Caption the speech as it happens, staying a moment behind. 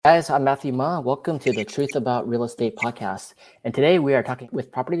Guys, I'm Matthew Ma. Welcome to the Truth About Real Estate podcast. And today we are talking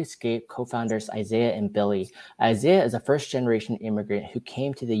with Propertyscape co-founders Isaiah and Billy. Isaiah is a first-generation immigrant who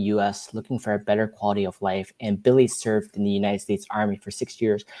came to the U.S. looking for a better quality of life, and Billy served in the United States Army for 6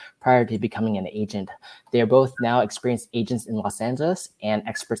 years prior to becoming an agent. They are both now experienced agents in Los Angeles and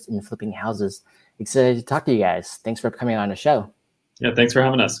experts in flipping houses. Excited to talk to you guys. Thanks for coming on the show. Yeah, thanks for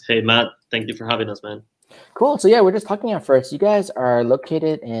having us. Hey, Matt, thank you for having us, man. Cool. So yeah, we're just talking at first. You guys are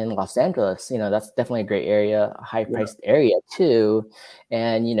located in Los Angeles. That's definitely a great area, a high-priced area too.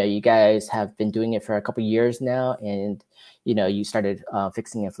 And you guys have been doing it for a couple of years now, and you started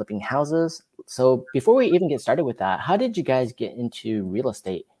fixing and flipping houses. So before we even get started with that, how did you guys get into real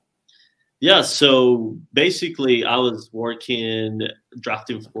estate? Yeah, so basically, I was working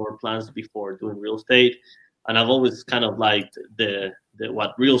drafting floor plans before doing real estate, and I've always kind of liked the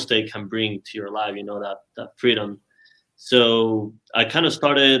what real estate can bring to your life, that freedom. So I kind of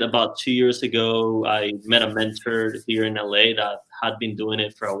started about 2 years ago. I met a mentor here in LA that had been doing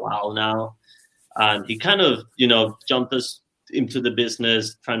it for a while now. And he kind of, jumped us into the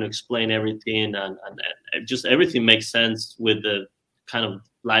business, trying to explain everything. And just everything makes sense with the kind of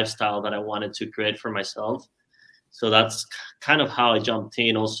lifestyle that I wanted to create for myself. So that's kind of how I jumped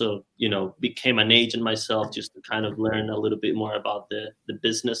in. Also, became an agent myself just to kind of learn a little bit more about the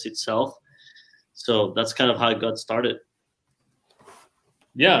business itself. So that's kind of how it got started.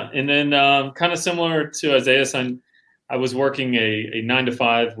 Yeah, and then kind of similar to Isaiah's, I was working a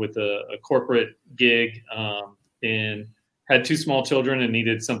 9-to-5 with a corporate gig and had 2 small children and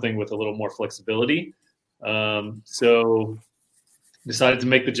needed something with a little more flexibility. So decided to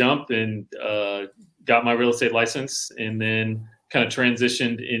make the jump and got my real estate license, and then kind of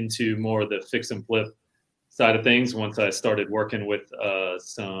transitioned into more of the fix and flip side of things once I started working with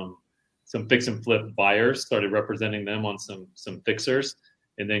some fix and flip buyers, started representing them on some fixers,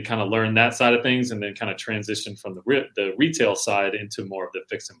 and then kind of learned that side of things, and then kind of transitioned from the retail side into more of the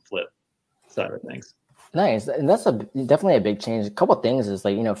fix and flip side of things. Nice. And that's definitely a big change. A couple of things is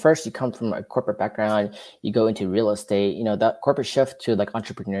first you come from a corporate background, you go into real estate, that corporate shift to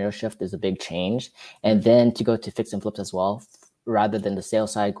entrepreneurial shift is a big change. And then to go to fix and flips as well, rather than the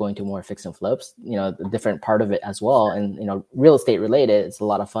sales side going to more fix and flips, the different part of it as well. And, real estate related, it's a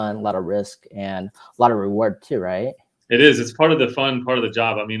lot of fun, a lot of risk, and a lot of reward too, right? It is. It's part of the fun part of the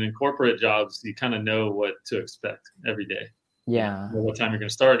job. I mean, in corporate jobs, you kind of know what to expect every day. Yeah. You know what time you're going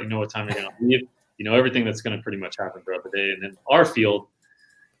to start, what time you're going to leave. Everything that's going to pretty much happen throughout the day. And in our field,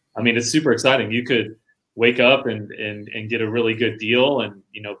 I mean, it's super exciting. You could wake up and get a really good deal and,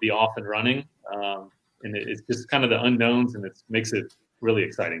 be off and running. And it's just kind of the unknowns, and it makes it really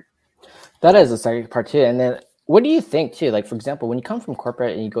exciting. That is the exciting part too. And then what do you think too? For example, when you come from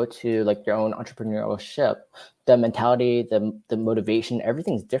corporate and you go to your own entrepreneurial ship, the mentality, the motivation,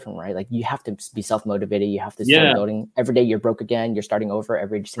 everything's different, right? You have to be self-motivated. You have to start building every day. You're broke again. You're starting over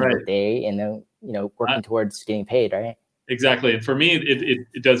every single day, and then working towards getting paid, right? Exactly. And for me,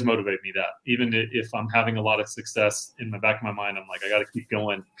 it does motivate me that even if I'm having a lot of success in the back of my mind, I'm like, I got to keep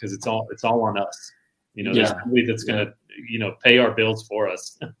going because it's all on us. There's somebody that's going to pay our bills for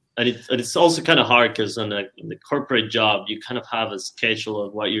us. And it's also kind of hard because in the corporate job, you kind of have a schedule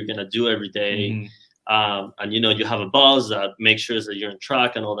of what you're going to do every day. Mm-hmm. And, you have a boss that makes sure that you're on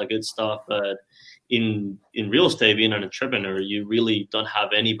track and all that good stuff. But in real estate, being an entrepreneur, you really don't have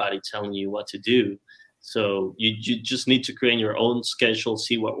anybody telling you what to do. So you just need to create your own schedule,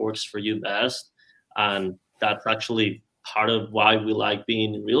 see what works for you best. And that's actually part of why we like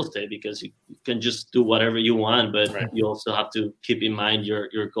being in real estate, because you can just do whatever you want, but you also have to keep in mind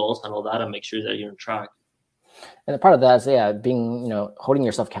your goals and all that and make sure that you're on track. And a part of that is, being, holding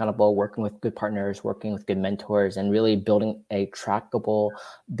yourself accountable, working with good partners, working with good mentors, and really building a trackable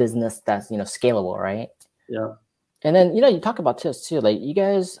business that's, scalable, right? Yeah. And then, you talk about this too, you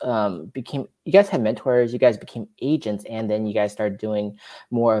guys had mentors, you guys became agents, and then you guys started doing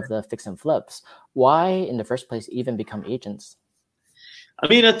more of the fix and flips. Why in the first place even become agents? I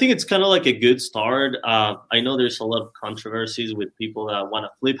mean, I think it's kind of like a good start. I know there's a lot of controversies with people that want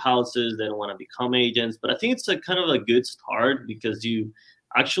to flip houses, they don't want to become agents, but I think it's kind of a good start because you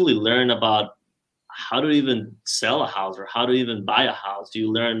actually learn about how to even sell a house or how to even buy a house.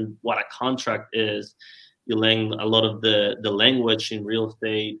 You learn what a contract is. You learn a lot of the language in real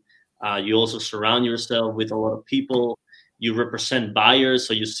estate. You also surround yourself with a lot of people. You represent buyers,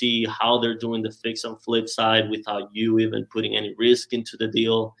 so you see how they're doing the fix and flip side without you even putting any risk into the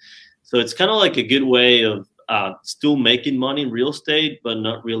deal. So it's kind of like a good way of still making money in real estate, but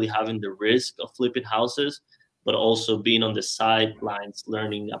not really having the risk of flipping houses, but also being on the sidelines,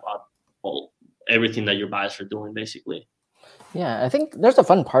 learning about everything that your buyers are doing, basically. Yeah, I think there's a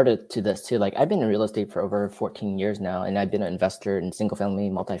fun part to this too. Like I've been in real estate for over 14 years now, and I've been an investor in single family,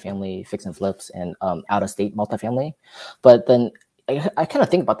 multifamily, fix and flips, and out of state multifamily. But then I kind of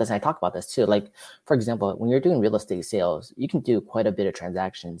think about this and I talk about this too. Like, for example, when you're doing real estate sales, you can do quite a bit of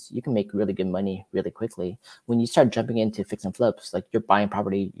transactions. You can make really good money really quickly. When you start jumping into fix and flips, like you're buying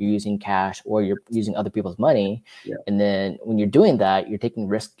property, you're using cash or you're using other people's money. Yeah. And then when you're doing that, you're taking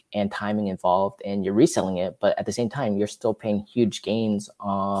risk and timing involved and you're reselling it. But at the same time, you're still paying huge gains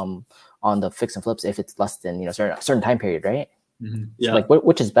on the fix and flips if it's less than, certain time period, right? Mm-hmm. Yeah. So like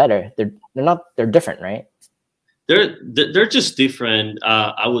which is better? They're different, right? They're just different,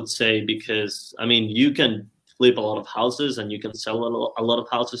 I would say, because I mean you can flip a lot of houses and you can sell a lot of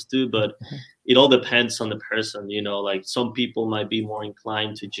houses too, but it all depends on the person. Like some people might be more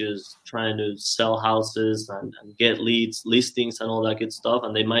inclined to just trying to sell houses and get leads, listings, and all that good stuff,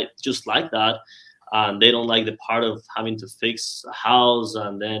 and they might just like that. And they don't like the part of having to fix a house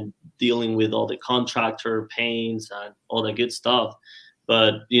and then dealing with all the contractor pains and all that good stuff.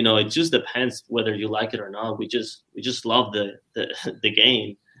 But it just depends whether you like it or not. We just love the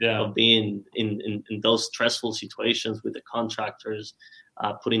game of being in those stressful situations with the contractors,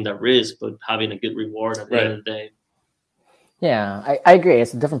 putting that risk, but having a good reward at the end of the day. Yeah, I agree.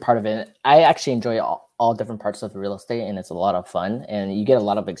 It's a different part of it. I actually enjoy all different parts of real estate, and it's a lot of fun, and you get a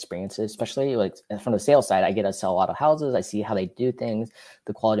lot of experiences, especially like from the sales side. I get to sell a lot of houses. I see how they do things,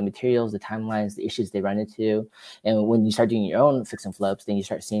 the quality materials, the timelines, the issues they run into. And when you start doing your own fix and flips, then you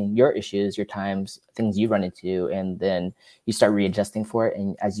start seeing your issues, your times, things you run into, and then you start readjusting for it.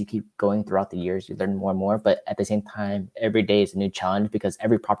 And as you keep going throughout the years, you learn more and more. But at the same time, every day is a new challenge because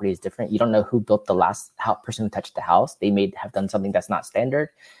every property is different. You don't know who built the last person who touched the house. They may have done something that's not standard.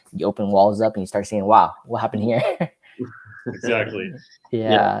 You open walls up and you start saying, wow, what happened here? Exactly.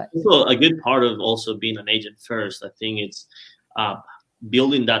 Yeah. So a good part of also being an agent first, I think it's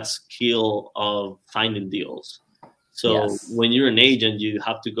building that skill of finding deals. So when you're an agent, you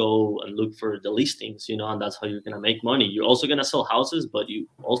have to go and look for the listings, and that's how you're going to make money. You're also going to sell houses, but you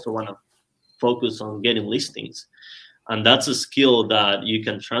also want to focus on getting listings. And that's a skill that you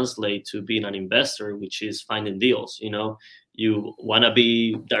can translate to being an investor, which is finding deals. You want to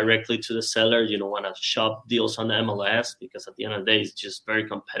be directly to the seller. You don't want to shop deals on the MLS because at the end of the day, it's just very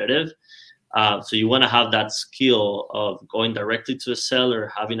competitive. So you want to have that skill of going directly to the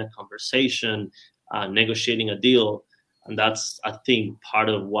seller, having a conversation, negotiating a deal. And that's, I think, part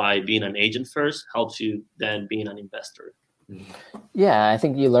of why being an agent first helps you then being an investor. Yeah, I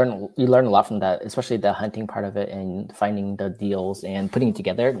think you learn a lot from that, especially the hunting part of it and finding the deals and putting it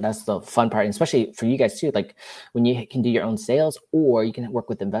together. That's the fun part, and especially for you guys too. Like when you can do your own sales, or you can work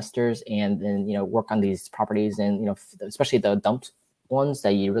with investors and then work on these properties, and especially the dumped ones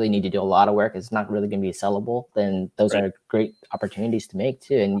that you really need to do a lot of work. It's not really going to be sellable. Then those are great opportunities to make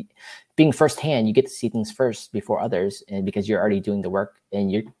too. And being firsthand, you get to see things first before others, and because you're already doing the work,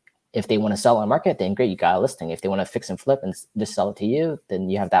 and if they want to sell on market, then great, you got a listing. If they want to fix and flip and just sell it to you, then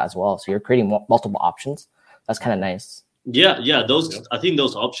you have that as well. So you're creating multiple options. That's kind of nice. Yeah. I think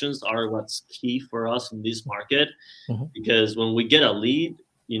those options are what's key for us in this market, because when we get a lead,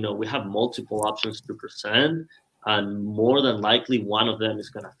 we have multiple options to present, and more than likely one of them is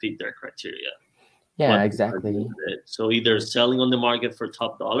going to fit their criteria. Yeah, exactly. So either selling on the market for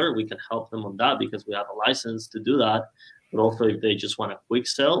top dollar, we can help them on that because we have a license to do that. But also, if they just want a quick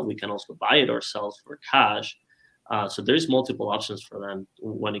sell, we can also buy it ourselves for cash. So there's multiple options for them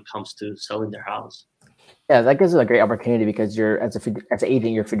when it comes to selling their house. Yeah, that gives us a great opportunity because you're as an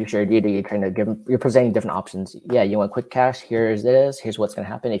agent, you're fiduciary duty. You're trying to you're presenting different options. Yeah, you want quick cash? Here's this. Here's what's going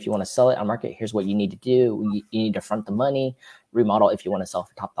to happen. If you want to sell it on market, here's what you need to do. You need to front the money, remodel if you want to sell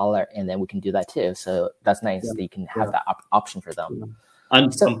for top dollar, and then we can do that too. So that's nice that you can have that option for them. Yeah.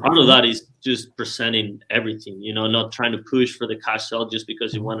 And part of that is just presenting everything, not trying to push for the cash sell just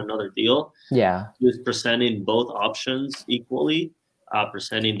because you want another deal. Yeah. Just presenting both options equally,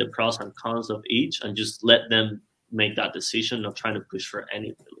 presenting the pros and cons of each, and just let them make that decision, not trying to push for any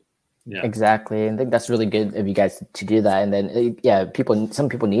really. Yeah. Exactly. I think that's really good of you guys to do that. And then, some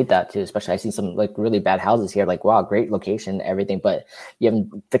people need that too, especially I see some like really bad houses here, like, wow, great location, everything, but you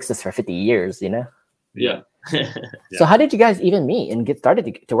haven't fixed this for 50 years, Yeah. So how did you guys even meet and get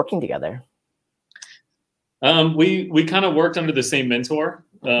started to working together? We kind of worked under the same mentor,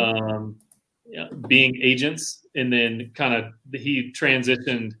 being agents, and then he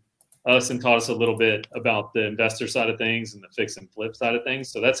transitioned us and taught us a little bit about the investor side of things and the fix and flip side of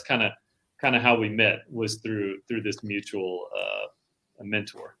things. So that's kind of how we met, was through this mutual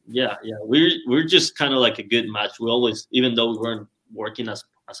mentor. Yeah. We're just kind of like a good match. We always, even though we weren't working as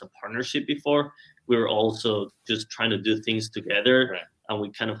a partnership before, we were also just trying to do things together. Right. And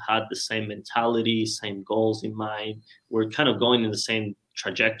we kind of had the same mentality, same goals in mind. We're kind of going in the same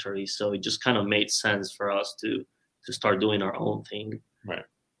trajectory. So it just kind of made sense for us to start doing our own thing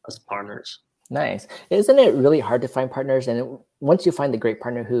as partners. Nice. Isn't it really hard to find partners? And once you find the great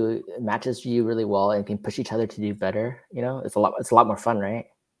partner who matches you really well and can push each other to do better, it's a lot more fun, right?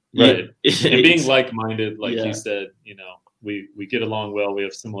 Right. And being like-minded, like Yeah. you said, we get along well. We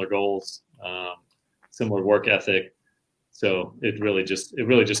have similar goals, similar work ethic. So it really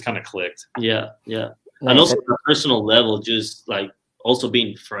just kind of clicked. Yeah. Nice. And also on a personal level, just like also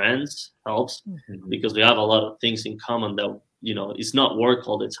being friends helps because we have a lot of things in common that, it's not work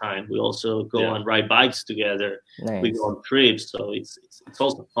all the time. We also go and ride bikes together. Nice. We go on trips. So it's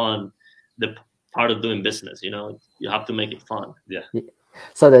also fun. The part of doing business, you have to make it fun. Yeah.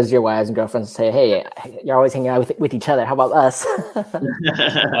 So does your wives and girlfriends say, hey, you're always hanging out with each other. How about us?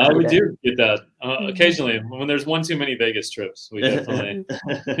 We do get that. Occasionally, when there's one too many Vegas trips, we definitely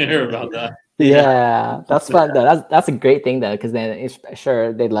hear about that. Yeah, that's fun though. That's a great thing though, because then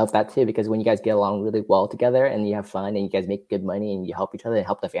sure they love that too. Because when you guys get along really well together and you have fun and you guys make good money and you help each other and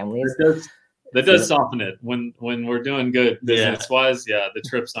help the families, that does soften it. When we're doing good business wise, the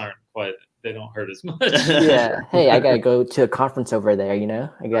trips aren't quite. They don't hurt as much. Yeah. Hey, I gotta go to a conference over there.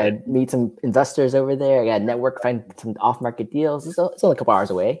 I gotta meet some investors over there. I gotta network, find some off-market deals. It's only a couple hours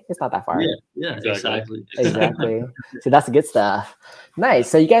away. It's not that far. Yeah, exactly. So that's the good stuff.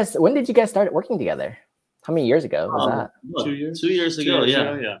 Nice. So when did you guys start working together? How many years ago was that? 2 years. 2 years ago.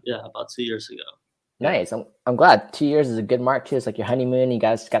 Yeah, about 2 years ago. Nice. I'm glad. 2 years is a good mark too. It's like your honeymoon. You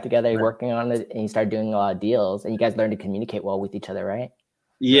guys got together, working on it, and you started doing a lot of deals, and you guys learned to communicate well with each other, right?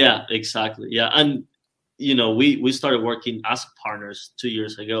 Yeah, exactly. Yeah, and we started working as partners 2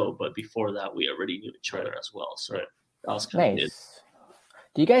 years ago, but before that, we already knew each other as well. So that was kind of nice.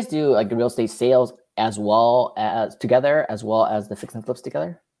 Do you guys do like real estate sales as well as together, as well as the fix and flips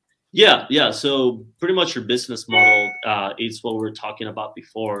together? Yeah. So pretty much your business model is what we were talking about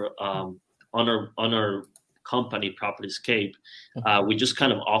before. On our company, Propertyscape, we just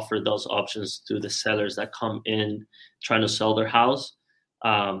kind of offer those options to the sellers that come in trying to sell their house.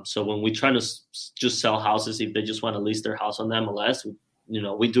 So when we try to just sell houses, if they just want to list their house on the MLS,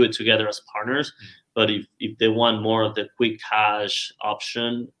 we do it together as partners. But if they want more of the quick cash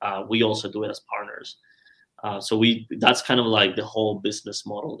option, we also do it as partners. So that's kind of like the whole business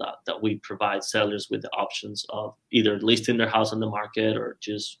model that we provide sellers with the options of either listing their house on the market or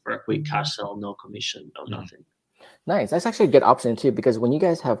just for a quick cash sell, no commission, no nothing. Nice. That's actually a good option too, because when you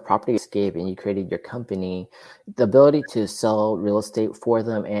guys have Propertyscape and you created your company, the ability to sell real estate for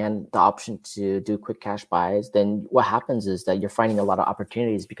them and the option to do quick cash buys, then what happens is that you're finding a lot of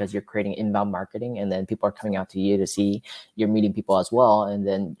opportunities because you're creating inbound marketing, and then people are coming out to you to see you're meeting people as well. And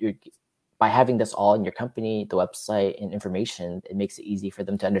then by having this all in your company, the website and information, it makes it easy for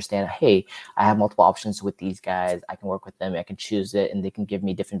them to understand, hey, I have multiple options with these guys. I can work with them. I can choose it, and they can give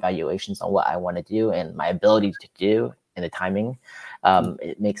me different valuations on what I want to do and my ability to do and the timing.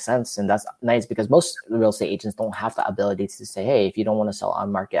 It makes sense. And that's nice because most real estate agents don't have the ability to say, hey, if you don't want to sell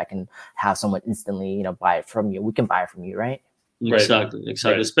on market, I can have someone instantly, buy it from you. We can buy it from you, right? Exactly.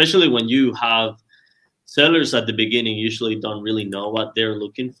 Right. Especially when you have sellers at the beginning usually don't really know what they're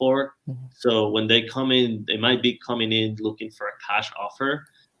looking for. So when they come in, they might be coming in looking for a cash offer,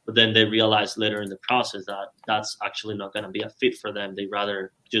 but then they realize later in the process that that's actually not going to be a fit for them. They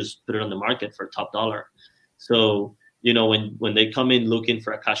rather just put it on the market for top dollar. So, when they come in looking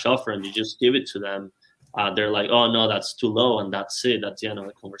for a cash offer and you just give it to them, they're like, oh no, that's too low. And that's it. That's the end of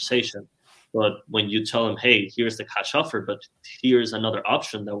the conversation. But when you tell them, hey, here's the cash offer, but here's another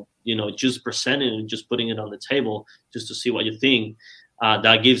option that, just presenting and just putting it on the table just to see what you think,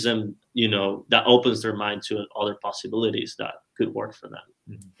 that gives them, that opens their mind to other possibilities that could work for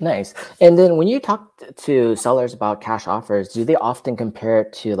them. Nice. And then when you talk to sellers about cash offers, do they often compare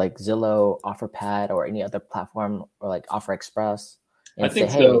it to like Zillow, OfferPad, or any other platform, or like Offer Express? I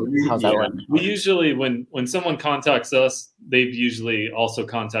think so. How's that work? We usually, when someone contacts us, they've usually also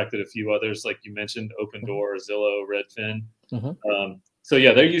contacted a few others, like you mentioned, Opendoor, Zillow, Redfin. So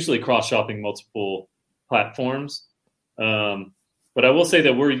yeah, they're usually cross-shopping multiple platforms. But I will say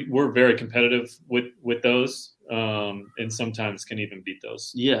that we're very competitive with those, and sometimes can even beat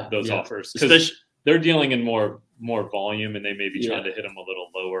those offers because they're dealing in more volume, and they may be trying to hit them a little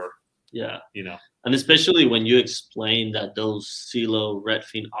lower. Yeah. And especially when you explain that those Zillow,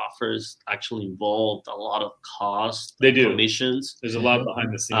 Redfin offers actually involved a lot of cost, they do commissions. There's a lot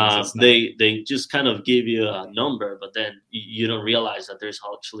behind the scenes. They just kind of give you a number, but then you don't realize that there's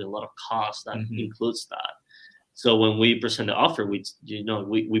actually a lot of cost that includes that. So when we present the offer, we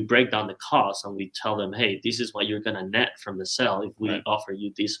break down the cost and we tell them, hey, this is what you're gonna net from the sale if we offer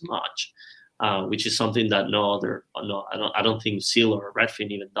you this much, which is something that I don't think Seal or Redfin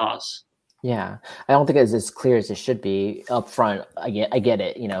even does. Yeah, I don't think it's as clear as it should be up front. I get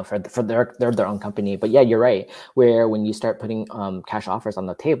it, for their own company. But yeah, you're right. Where when you start putting cash offers on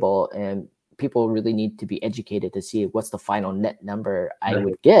the table, and people really need to be educated to see what's the final net number I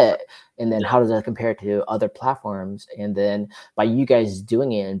would get, and then how does that compare to other platforms? And then by you guys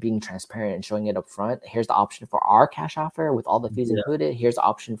doing it and being transparent and showing it up front, here's the option for our cash offer with all the fees included. Here's the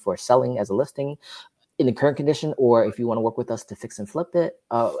option for selling as a listing in the current condition, or if you want to work with us to fix and flip it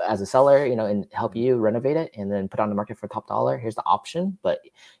as a seller, and help you renovate it and then put on the market for top dollar, here's the option. But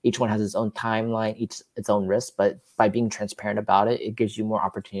each one has its own timeline, its own risk. But by being transparent about it, it gives you more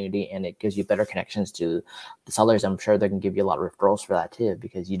opportunity and it gives you better connections to the sellers. I'm sure they can give you a lot of referrals for that too,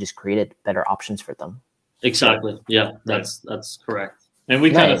 because you just created better options for them. Exactly. Yeah, that's correct. And we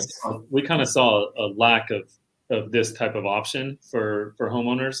kind of saw a lack of this type of option for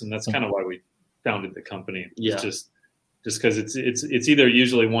homeowners, and that's kind of why we founded the company. It's just because it's either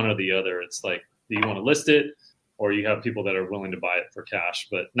usually one or the other. It's like, do you want to list it, or you have people that are willing to buy it for cash,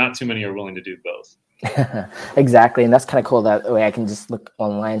 but not too many are willing to do both. Exactly. And that's kind of cool. That way I can just look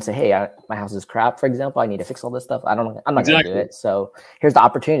online and say, hey, my house is crap, for example. I need to fix all this stuff. I'm not going to do it. So here's the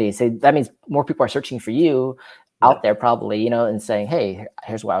opportunity. So that means more people are searching for you out there probably, and saying, hey,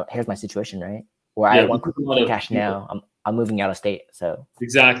 here's my situation, right? Or I want quick cash now. I'm moving out of state. So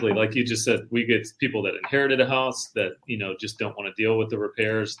exactly. Like you just said, we get people that inherited a house that, just don't want to deal with the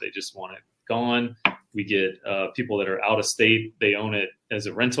repairs. They just want it gone. We get people that are out of state. They own it as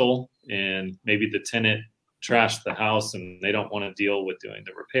a rental, and maybe the tenant trashed the house and they don't want to deal with doing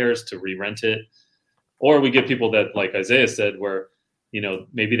the repairs to re-rent it. Or we get people that, like Isaiah said, where,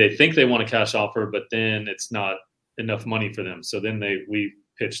 maybe they think they want a cash offer, but then it's not enough money for them. So then we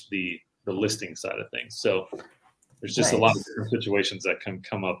pitch the listing side of things. So there's just a lot of different situations that can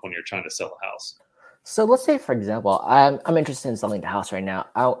come up when you're trying to sell a house. So let's say, for example, I'm interested in selling the house right now.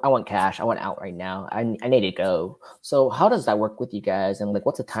 I want cash. I want out right now. I need to go. So how does that work with you guys? And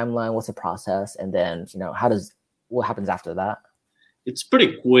what's the timeline? What's the process? And then, what happens after that? It's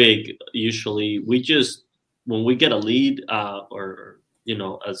pretty quick. Usually when we get a lead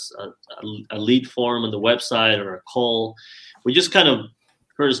as a lead form on the website or a call, we just kind of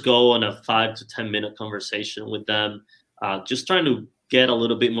first go on a 5 to 10 minute conversation with them, just trying to get a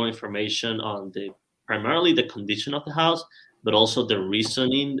little bit more information on primarily the condition of the house, but also the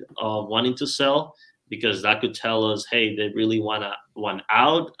reasoning of wanting to sell, because that could tell us, hey, they really want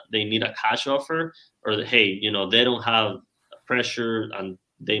out, they need a cash offer, or hey, they don't have pressure and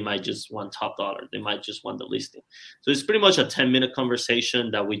they might just want top dollar. They might just want the listing. So it's pretty much a 10-minute conversation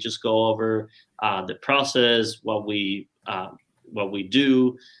that we just go over the process, what we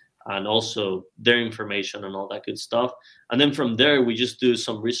do, and also their information and all that good stuff. And then from there, we just do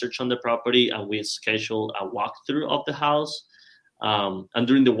some research on the property and we schedule a walkthrough of the house. And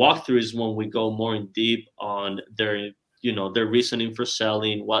during the walkthrough is when we go more in deep on their reasoning for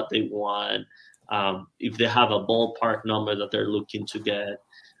selling, what they want, if they have a ballpark number that they're looking to get.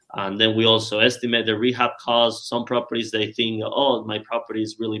 And then we also estimate the rehab costs. Some properties, they think, oh, my property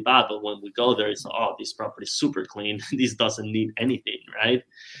is really bad. But when we go there, it's, oh, this property is super clean. This doesn't need anything, right?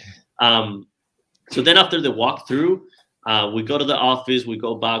 So then after the walkthrough, we go to the office, we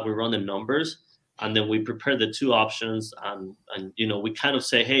go back, we run the numbers, and then we prepare the two options. And we kind of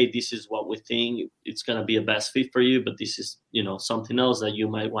say, hey, this is what we think it's going to be a best fit for you, but this is, something else that you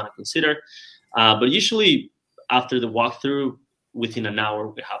might want to consider. But usually after the walkthrough, within an hour,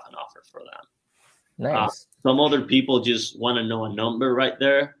 we have an offer for them. Nice. Some other people just want to know a number right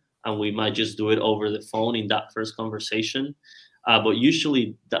there, and we might just do it over the phone in that first conversation. But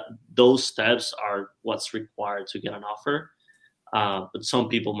usually those steps are what's required to get an offer. But some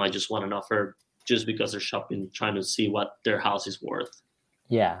people might just want an offer just because they're shopping, trying to see what their house is worth.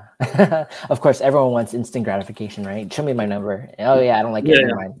 Yeah. Of course, everyone wants instant gratification, right? Show me my number. Oh, yeah, I don't like it.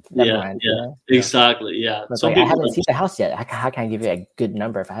 Never mind. Exactly. Yeah. Some people, I haven't seen the house yet. How can I give you a good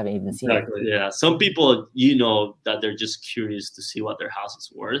number if I haven't even seen it? Yeah. Some people, that they're just curious to see what their house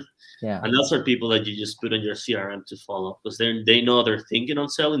is worth. Yeah. And those are people that you just put on your CRM to follow, because they know they're thinking on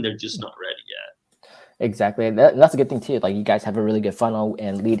selling. They're just not ready yet. Exactly. That's a good thing too. Like, you guys have a really good funnel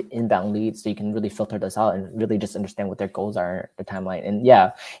and inbound leads, so you can really filter this out and really just understand what their goals are, the timeline. And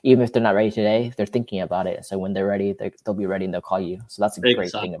yeah, even if they're not ready today, they're thinking about it. So when they're ready, they'll be ready and they'll call you. So that's a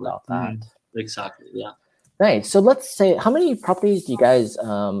great thing about that. Exactly. Yeah. Nice. So let's say, how many properties do you guys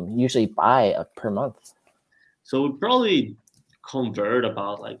usually buy per month? So we probably convert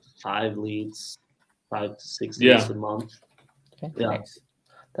about like 5 leads 5 to 6 Yeah. days a month. Okay, Yeah. nice.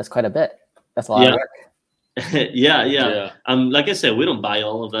 That's quite a bit. That's a lot of work. Yeah. Like I said, we don't buy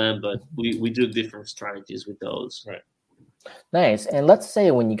all of them, but we do different strategies with those. Right. Nice. And let's say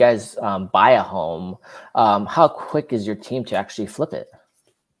when you guys buy a home, how quick is your team to actually flip it?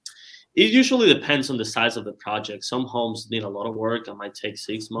 It usually depends on the size of the project. Some homes need a lot of work and might take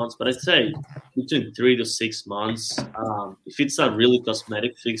 6 months, but I'd say between 3 to 6 months. If it's a really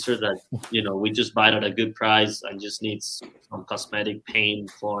cosmetic fixer that, we just buy it at a good price and just needs some cosmetic paint,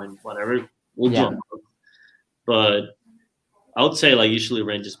 flooring, whatever, we'll do it. But I would say usually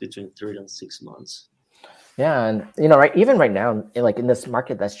ranges between 3 and 6 months. Yeah, and even right now, in this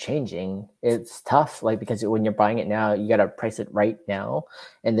market that's changing, it's tough. Because when you're buying it now, you gotta price it right now,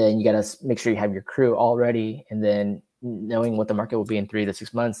 and then you gotta make sure you have your crew all ready, and then knowing what the market will be in 3 to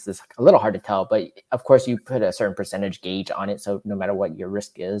 6 months is a little hard to tell. But of course, you put a certain percentage gauge on it, so no matter what your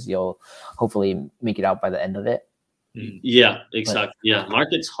risk is, you'll hopefully make it out by the end of it. Yeah, exactly.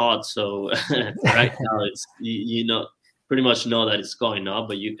 Market's hot, so right now it's pretty much know that it's going up,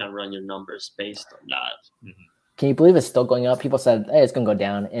 but you can run your numbers based on that. Can you believe it's still going up? People said, hey, it's going to go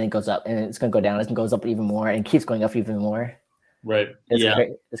down, and it goes up, and it's going to go down, and it goes up even more, and it keeps going up even more. Right.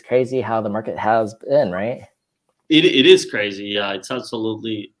 It's crazy how the market has been, right? It is crazy. Yeah, it's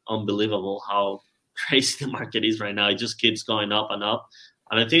absolutely unbelievable how crazy the market is right now. It just keeps going up and up.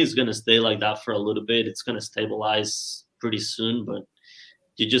 And I think it's going to stay like that for a little bit. It's going to stabilize pretty soon, but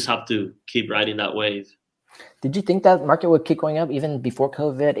you just have to keep riding that wave. Did you think that market would keep going up even before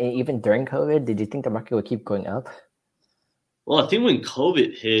COVID and even during COVID? Did you think the market would keep going up? Well, I think when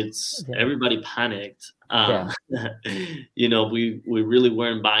COVID hits, everybody panicked. We really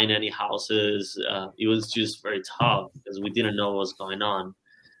weren't buying any houses. It was just very tough because we didn't know what was going on.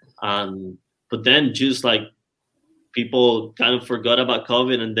 But then just people kind of forgot about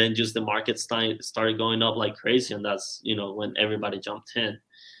COVID, and then just the market started going up like crazy, and that's when everybody jumped in.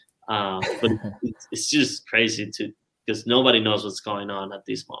 But it's just crazy because nobody knows what's going on at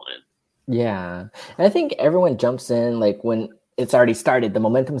this moment. Yeah, and I think everyone jumps in when it's already started. The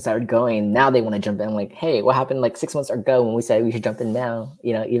momentum started going. Now they want to jump in. Hey, what happened 6 months ago when we said we should jump in now?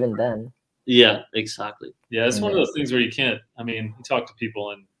 Even then. Yeah, exactly. Yeah, it's one of those things where you can't. I mean, you talk to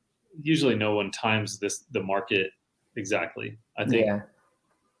people, and usually no one times the market exactly. I think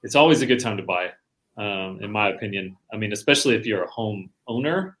it's always a good time to buy, in my opinion. I mean, especially if you're a home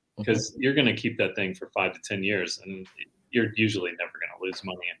owner, because you're going to keep that thing for 5 to 10 years, and you're usually never going to lose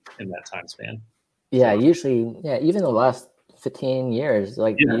money in that time span. Yeah, usually, even the last 15 years,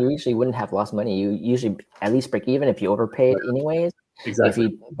 you usually wouldn't have lost money. You usually at least break even if you overpaid anyways. Exactly.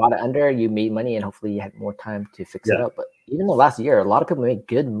 If you bought it under, you made money, and hopefully you had more time to fix it up. But even the last year, a lot of people made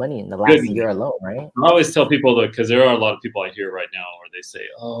good money in the last year alone, right? I always tell people that, because there are a lot of people I hear right now where they say,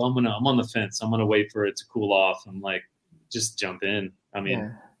 "Oh, I'm on the fence. I'm gonna wait for it to cool off." I'm like, just jump in. I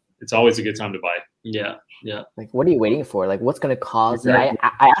mean, it's always a good time to buy. Yeah. What are you waiting for? What's going to cause? Exactly.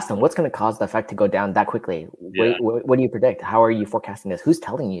 I asked them, what's going to cause the effect to go down that quickly? What do you predict? How are you forecasting this? Who's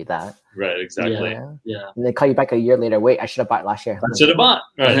telling you that? Right, exactly. Yeah. And they call you back a year later. Wait, I should have bought last year. I should have bought.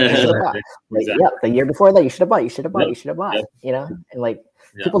 Right. Exactly. The year before that, you should have bought. You should have bought. Yep. And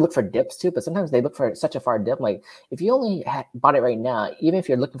people look for dips too, but sometimes they look for such a far dip. If you only bought it right now, even if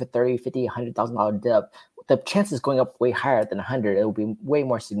you're looking for $30,000, $50,000, $100,000 dip, the chances going up way higher than 100. It will be way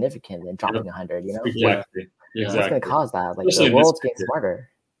more significant than dropping 100. Exactly. What's going to cause that? The world's getting smarter,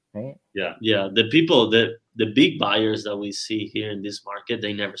 right? Yeah. The people the big buyers that we see here in this market,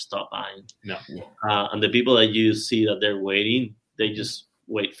 they never stop buying. No. And the people that you see that they're waiting, they just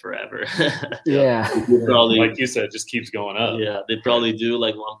wait forever. Probably, like you said, it just keeps going up. Yeah, they probably do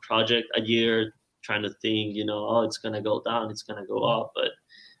one project a year, trying to think, it's going to go down, it's going to go up, but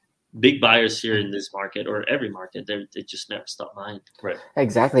big buyers here in this market, or every market, they just never stop buying. Right.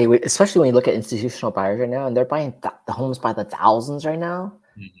 Exactly. Especially when you look at institutional buyers right now, and they're buying the homes by the thousands right now,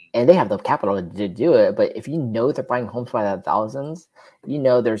 and they have the capital to do it. But if they're buying homes by the thousands,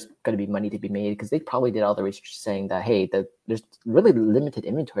 there's going to be money to be made, because they probably did all the research saying that, hey, there's really limited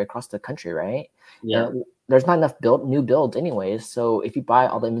inventory across the country, right? Yeah. And there's not enough new builds anyways. So if you buy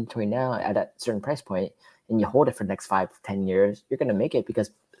all the inventory now at a certain price point and you hold it for the next 5 to 10 years, you're going to make it,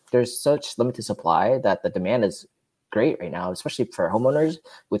 because there's such limited supply that the demand is great right now, especially for homeowners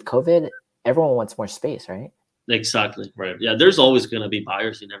with COVID. Everyone wants more space, right? Exactly. Right. Yeah. There's always going to be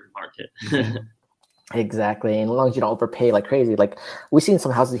buyers in every market. Exactly. And as long as you don't overpay like crazy, we've seen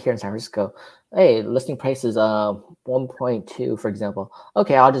some houses here in San Francisco. Hey, listing price is 1.2, for example.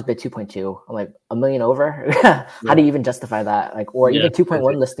 Okay, I'll just bid 2.2. I'm like, $1 million over. How do you even justify that? Even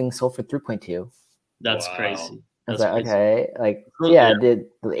 2.1 listings sold for 3.2. That's crazy. I was okay. The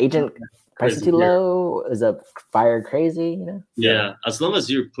agent price is too low? Is a buyer crazy? Yeah, as long as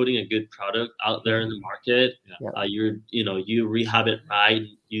you're putting a good product out there in the market, you rehab it right.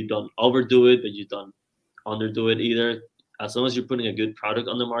 You don't overdo it, but you don't underdo it either. As long as you're putting a good product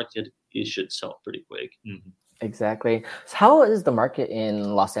on the market, it should sell pretty quick. Mm-hmm. Exactly. So how is the market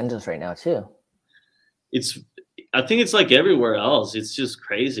in Los Angeles right now too? I think it's like everywhere else. It's just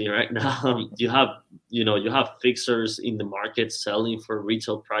crazy right now. You have fixers in the market selling for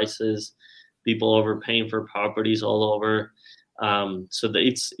retail prices, people overpaying for properties all over. So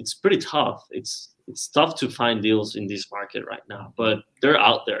it's pretty tough. It's tough to find deals in this market right now, but they're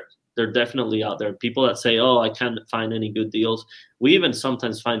out there. They're definitely out there. People that say, "Oh, I can't find any good deals." We even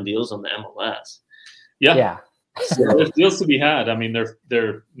sometimes find deals on the MLS. Yeah. So there's deals to be had. I mean,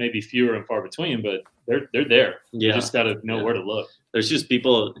 they're maybe fewer and far between, but they're there. You just got to know where to look. There's just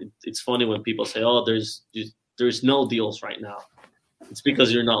people. It's funny when people say, "Oh, there's no deals right now." It's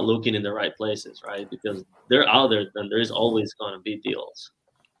because you're not looking in the right places, right? Because they're out there, and there's always going to be deals.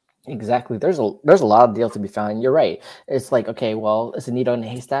 Exactly. There's a lot of deals to be found. You're right. It's like, okay, well, it's a needle in a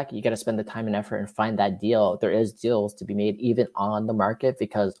haystack. You got to spend the time and effort and find that deal. There is deals to be made even on the market,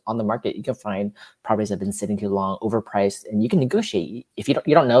 because on the market you can find properties that have been sitting too long, overpriced, and you can negotiate. If you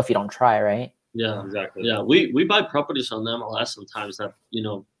don't know if you don't try, right? Yeah, exactly. Yeah, we buy properties on the MLS sometimes that,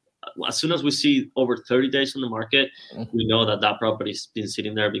 as soon as we see over 30 days on the market, we know that property's been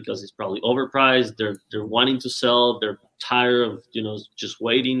sitting there because it's probably overpriced. They're wanting to sell. They're tired of just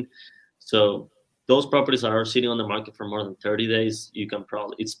waiting. So those properties that are sitting on the market for more than 30 days,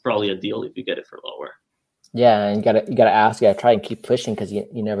 it's probably a deal if you get it for lower. Yeah, and you gotta ask, try and keep pushing, because you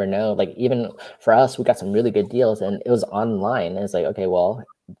never know. Like, even for us, we got some really good deals, and it was online. And it's like, okay, well,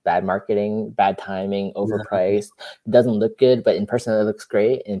 bad marketing, bad timing, overpriced. It doesn't look good, but in person it looks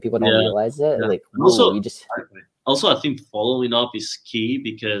great, and people don't realize it. Yeah. Like, Also, I think following up is key,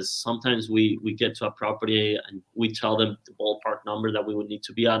 because sometimes we get to a property and we tell them the ballpark number that we would need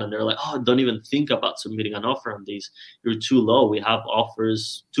to be at, and they're like, "Oh, don't even think about submitting an offer on these. You're too low. We have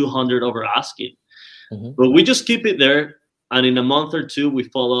offers 200 over asking." Mm-hmm. But we just keep it there, and in a month or two we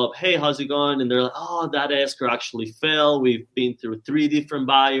follow up. "Hey, how's it going?" And they're like, "Oh, that escrow actually fell. We've been through 3 different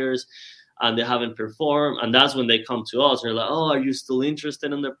buyers and they haven't performed." And that's when they come to us. They're like, "Oh, are you still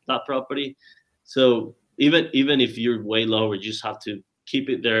interested in that property?" So even if you're way lower, you just have to keep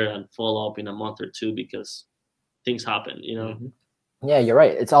it there and follow up in a month or two, because things happen, Mm-hmm. Yeah, you're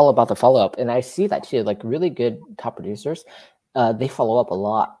right. It's all about the follow-up. And I see that too. Like, really good top producers, they follow up a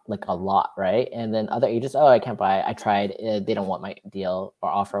lot, right? And then other agents, "Oh, I can't buy. I tried. They don't want my deal or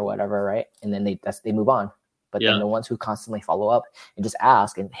offer or whatever," right? And then they move on. But then the ones who constantly follow up and just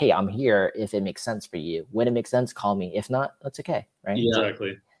ask, and, "Hey, I'm here if it makes sense for you. When it makes sense, call me. If not, that's okay," right? Yeah.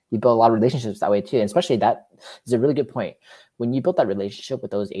 Exactly. You build a lot of relationships that way too. And especially, that is a really good point. When you build that relationship with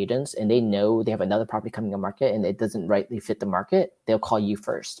those agents and they know they have another property coming on market and it doesn't rightly fit the market, they'll call you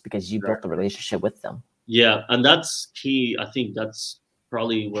first because you built the relationship with them. Yeah, and that's key. I think that's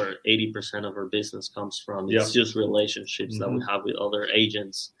probably where 80% of our business comes from. It's just relationships that we have with other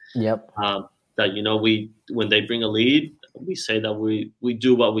agents. Yep. That when they bring a lead, we say that we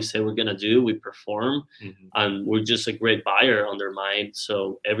do what we say we're gonna do. We perform, and we're just a great buyer on their mind.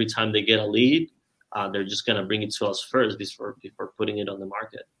 So every time they get a lead, they're just gonna bring it to us first before putting it on the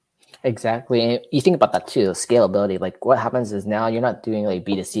market. Exactly. And you think about that too, scalability. Like, what happens is now you're not doing like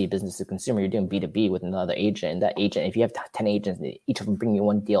B2C, business to consumer, you're doing B2B with another agent. And that agent, if you have 10 agents, each of them bring you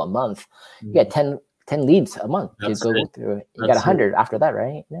one deal a month, you get 10 leads a month to go through. You got 100 after that,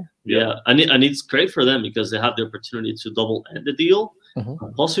 right? Yeah. And it's great for them because they have the opportunity to double end the deal,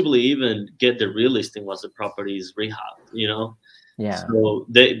 possibly even get the real listing once the property is rehabbed, Yeah. So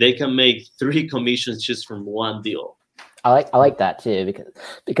they can make 3 commissions just from one deal. I like that too,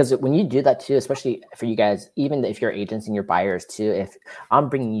 because when you do that too, especially for you guys, even if you're agents and you're buyers too, if I'm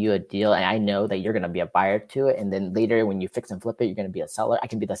bringing you a deal and I know that you're going to be a buyer to it, and then later when you fix and flip it, you're going to be a seller, I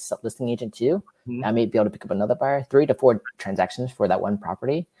can be the listing agent too. I may be able to pick up another buyer, 3 to 4 transactions for that one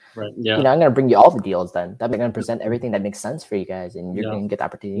property. Right. Yeah. I'm going to bring you all the deals then. I'm going to present everything that makes sense for you guys, and you're going to get the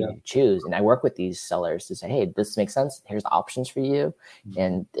opportunity to choose. And I work with these sellers to say, "Hey, this makes sense. Here's the options for you.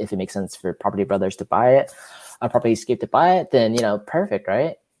 And if it makes sense for Property Brothers to buy it, Property Escape to buy it, then, perfect,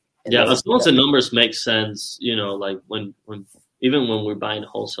 right?" And as long as the numbers make sense, like when even when we're buying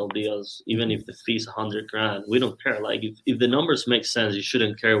wholesale deals, even if the fee's $100,000, we don't care. Like, if the numbers make sense, you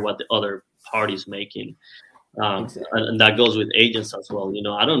shouldn't care what the other party's making. Exactly. And that goes with agents as well.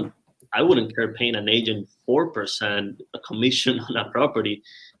 I wouldn't care paying an agent 4% a commission on a property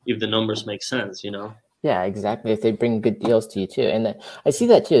if the numbers make sense. Yeah, exactly. If they bring good deals to you too, and I see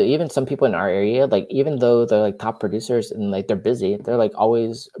that too. Even some people in our area, like even though they're like top producers and like they're busy, they're like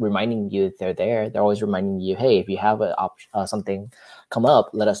always reminding you that they're there. They're always reminding you, hey, if you have something come up,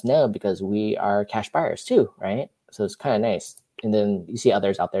 let us know because we are cash buyers too, right? So it's kind of nice. And then you see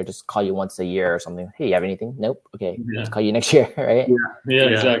others out there just call you once a year or something. Hey, you have anything? Nope. Okay, let's call you next year, right? Yeah,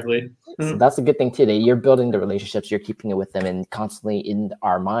 exactly. So that's a good thing too. That you're building the relationships, you're keeping it with them, and constantly in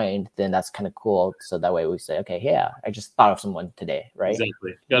our mind. Then that's kind of cool. So that way we say, okay, yeah, I just thought of someone today, right?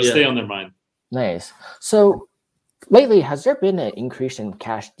 Exactly. You got to stay on their mind. Nice. So lately, has there been an increase in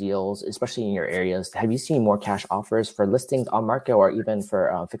cash deals, especially in your areas? Have you seen more cash offers for listings on market, or even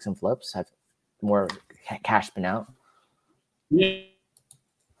for fix and flips? Have more cash been out? Yeah.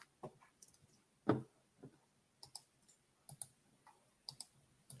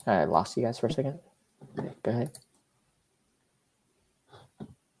 I lost you guys for a second. Okay, go ahead.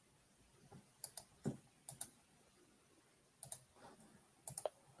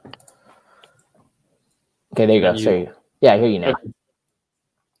 Okay, there you go. Sorry. Yeah, I hear you now. Okay.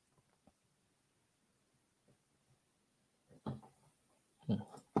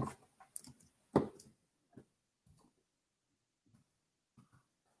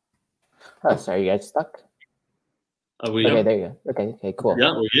 Oh, sorry, you guys stuck? Okay, there you go. Okay, cool.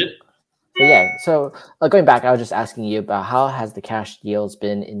 Yeah, we're good. So yeah, so going back, I was just asking you about how has the cash deals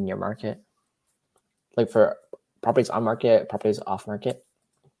been in your market, like for properties on market, properties off market.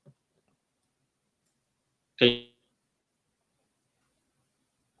 Okay.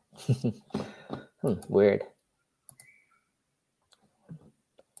 Weird.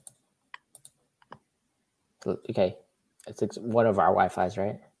 Okay, it's one of our Wi-Fi's,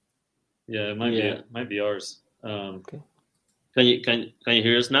 right? Yeah, it might be ours. Okay. Can you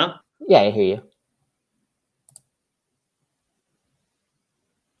hear us now? Yeah, I hear you.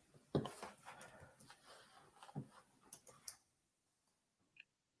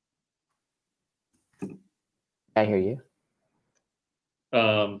 I hear you.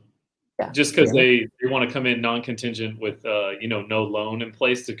 Just because they want to come in non-contingent with no loan in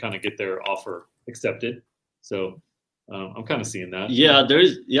place to kind of get their offer accepted. So I'm kind of seeing that. Yeah,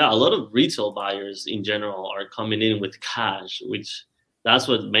 a lot of retail buyers in general are coming in with cash, which that's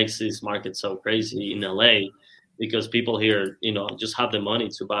what makes this market so crazy in LA, because people here, just have the money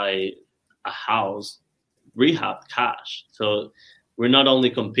to buy a house, rehab cash. So we're not only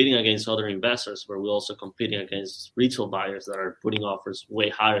competing against other investors, but we're also competing against retail buyers that are putting offers way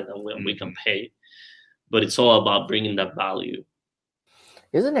higher than what we can pay. But it's all about bringing that value.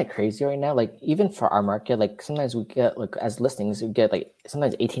 Isn't it crazy right now? Like even for our market, like sometimes we get like as listings, we get like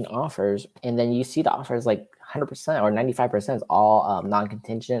sometimes 18 offers, and then you see the offers like 100% or 95% is all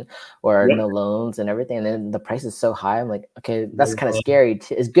non-contingent or no loans and everything, and then the price is so high. I'm like, okay, that's kind of scary.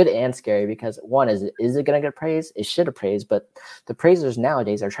 It's good and scary because one is it gonna get appraised? It should appraise, but the appraisers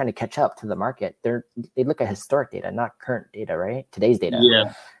nowadays are trying to catch up to the market. They look at historic data, not current data, right? Today's data.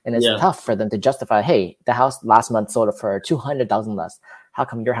 Yeah. And it's tough for them to justify, hey, the house last month sold for 200,000 less. How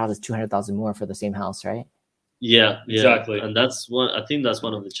come your house is 200,000 more for the same house, right? Yeah, exactly. And I think that's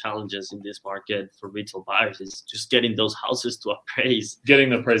one of the challenges in this market for retail buyers is just getting those houses to appraise.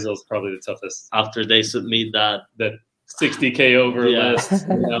 Getting the appraisal is probably the toughest. After they submit that 60K over list.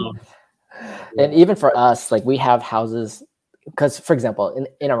 And even for us, like we have houses, because for example,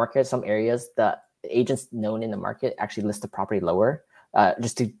 in our market, some areas, the agents known in the market actually list the property lower.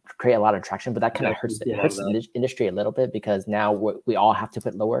 Just to create a lot of traction, but that kind of hurts the industry a little bit because now we all have to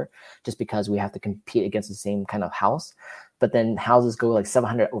put lower just because we have to compete against the same kind of house. But then houses go like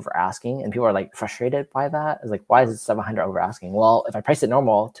 700 over asking, and people are like frustrated by that. It's like, why is it 700 over asking? Well, if I price it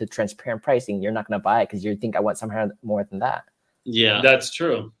normal to transparent pricing, you're not going to buy it because you think I want 700 more than that. Yeah, that's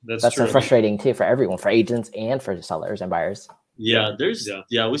true. That's true. Frustrating too for everyone, for agents and for sellers and buyers. Yeah,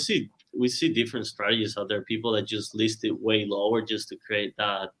 we see different strategies out there. People that just list it way lower just to create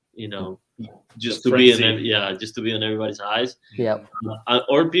that, just to be in everybody's eyes. Yeah.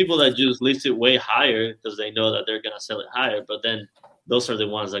 Or people that just list it way higher because they know that they're gonna sell it higher. But then those are the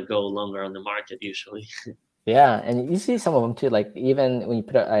ones that go longer on the market usually. Yeah, and you see some of them too. Like even when you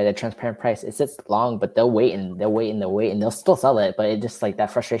put a transparent price, it sits long, but they'll wait and they'll still sell it. But it just like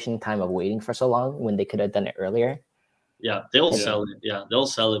that frustration time of waiting for so long when they could have done it earlier. Yeah, they'll sell it. Yeah, they'll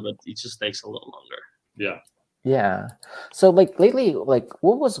sell it, but it just takes a little longer. Yeah. Yeah. So like lately, like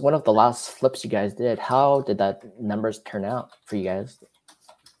what was one of the last flips you guys did? How did that numbers turn out for you guys?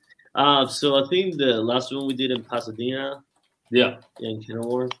 So I think the last one we did in Pasadena. Yeah. In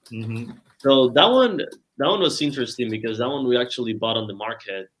Kenilworth. Mm-hmm. So that one was interesting because that one we actually bought on the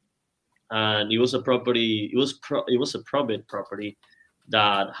market, and it was a property. It was a probate property,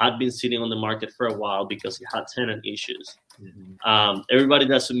 that had been sitting on the market for a while because it had tenant issues. Mm-hmm. Everybody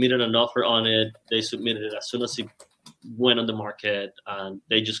that submitted an offer on it, they submitted it as soon as it went on the market, and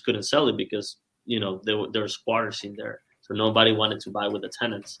they just couldn't sell it because there were squatters in there, so nobody wanted to buy with the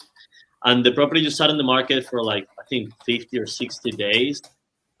tenants. And the property just sat in the market for like, I think 50 or 60 days,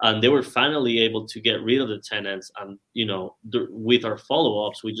 and they were finally able to get rid of the tenants. And with our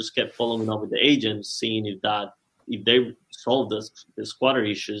follow-ups, we just kept following up with the agents, seeing if they solved the squatter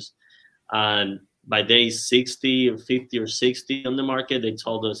issues. And by day 60 or 50 or 60 on the market, they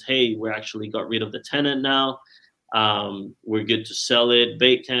told us, hey, we actually got rid of the tenant now. We're good to sell it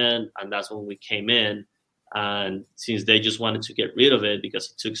vacant. And that's when we came in. And since they just wanted to get rid of it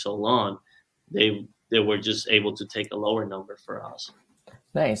because it took so long, they were just able to take a lower number for us.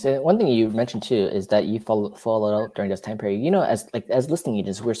 Nice. And one thing you mentioned too is that you followed up during this time period. As listing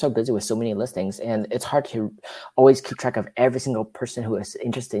agents, we're so busy with so many listings, and it's hard to always keep track of every single person who is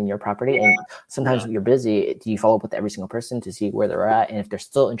interested in your property. And sometimes when you're busy, do you follow up with every single person to see where they're at? And if they're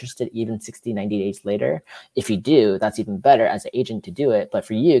still interested, even 60, 90 days later, if you do, that's even better as an agent to do it. But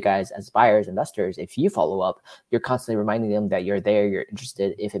for you guys as buyers, investors, if you follow up, you're constantly reminding them that you're there, you're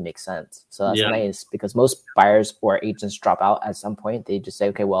interested, if it makes sense. So that's nice, because most buyers or agents drop out at some point. They just say,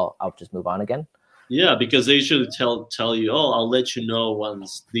 okay, well, I'll just move on again. Yeah, because they should tell you, oh, I'll let you know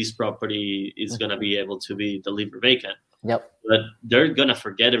once this property is going to be able to be delivered vacant. Yep. But they're going to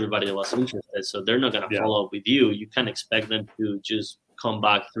forget everybody that was interested, so they're not going to follow up with you. You can't expect them to just come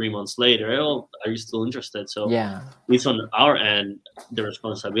back 3 months later. Oh, are you still interested? So it's on our end, the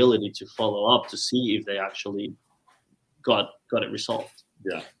responsibility to follow up to see if they actually got it resolved.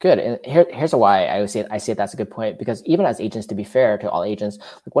 Yeah. Good. And here's why I say that's a good point, because even as agents, to be fair to all agents,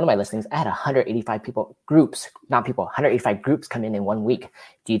 like one of my listings, I had 185 groups come in 1 week.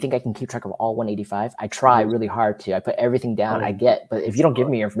 Do you think I can keep track of all 185? I try really hard to. I put everything down. I get, but if you don't give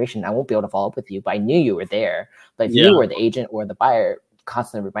me your information, I won't be able to follow up with you. But I knew you were there. But if you were the agent or the buyer,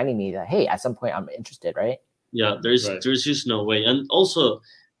 constantly reminding me that, hey, at some point I'm interested, right? Yeah, there's just no way. And also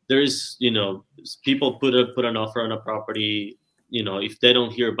there's, people put an offer on a property. If they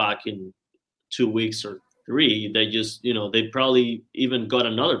don't hear back in 2 weeks or 3, they just, they probably even got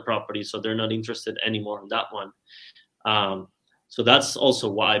another property, so they're not interested anymore in that one. So that's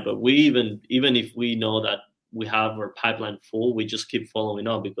also why. But we even if we know that we have our pipeline full, we just keep following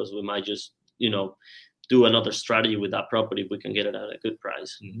up, because we might just, do another strategy with that property if we can get it at a good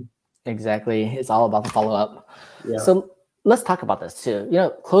price. Mm-hmm. Exactly. It's all about the follow-up. Yeah. So let's talk about this too.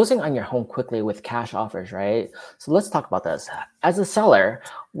 Closing on your home quickly with cash offers, right? So let's talk about this. As a seller,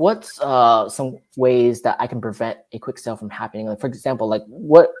 what's some ways that I can prevent a quick sale from happening? Like, for example, like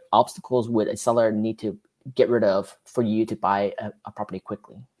what obstacles would a seller need to get rid of for you to buy a property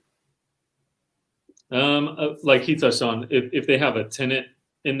quickly? Like he touched on, if they have a tenant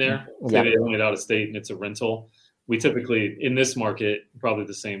in there, say they own it out of state and it's a rental, we typically, in this market, probably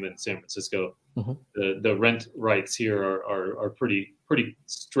the same in San Francisco, the rent rights here are pretty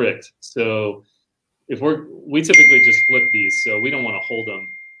strict. So we typically just flip these, so we don't want to hold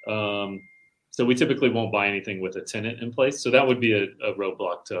them. So we typically won't buy anything with a tenant in place. So that would be a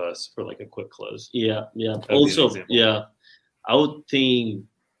roadblock to us for like a quick close. Yeah. Also, I would think,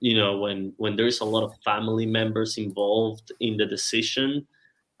 when there's a lot of family members involved in the decision,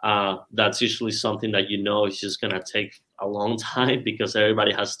 that's usually something that is just going to take a long time, because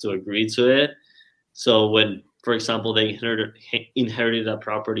everybody has to agree to it. So when, for example, they inherited a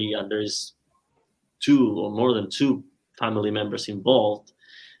property and there's 2 or more than 2 family members involved,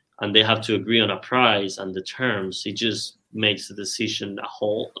 and they have to agree on a price and the terms, it just makes the decision a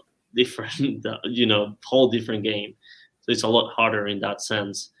whole different, whole different game. So it's a lot harder in that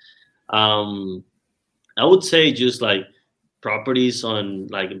sense. I would say just like properties on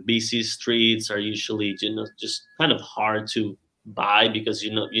like busy streets are usually just kind of hard to buy, because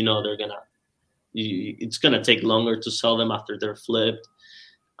it's gonna take longer to sell them after they're flipped.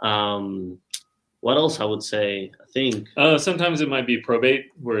 What else I would say? I think sometimes it might be probate,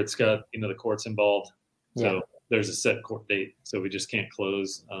 where it's got the courts involved. So there's a set court date, so we just can't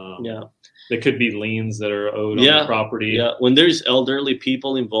close. There could be liens that are owed on the property. Yeah, when there's elderly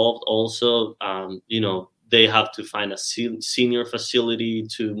people involved, also, they have to find a senior facility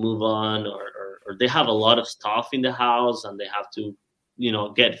to move on, or they have a lot of stuff in the house and they have to,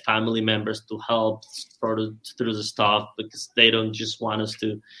 get family members to help through the stuff, because they don't just want us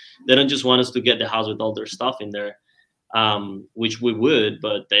to get the house with all their stuff in there, which we would,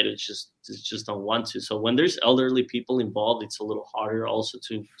 but they just don't want to. So when there's elderly people involved, it's a little harder also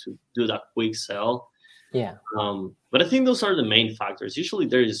to do that quick sell. Yeah. But I think those are the main factors. Usually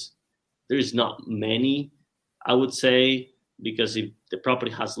there's not many, I would say, because if the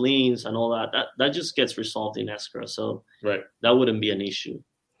property has liens and all that just gets resolved in escrow. So Right. that wouldn't be an issue.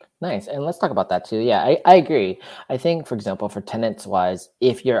 Nice. And let's talk about that too. Yeah, I agree. I think, for example, for tenants wise,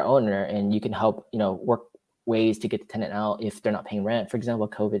 if you're an owner and you can help, work ways to get the tenant out if they're not paying rent, for example,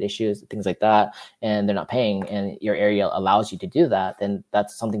 COVID issues, things like that, and they're not paying, and your area allows you to do that, then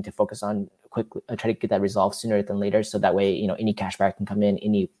that's something to focus on quickly. Try to get that resolved sooner than later, so that way, any cash buyer can come in,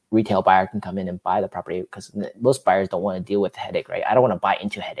 any retail buyer can come in and buy the property, because most buyers don't want to deal with the headache, right? I don't want to buy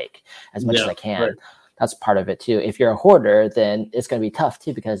into headache as much as I can. Right. That's part of it too. If you're a hoarder, then it's going to be tough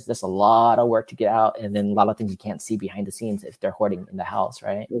too, because there's a lot of work to get out, and then a lot of things you can't see behind the scenes if they're hoarding in the house,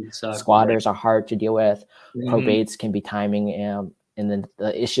 right? Exactly. Squatters are hard to deal with. Probates can be timing, and then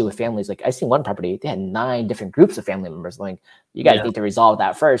the issue with families, like I seen one property, they had 9 different groups of family members. Like, you guys need to resolve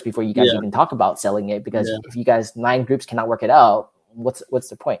that first before you guys even talk about selling it, because if you guys 9 groups cannot work it out, what's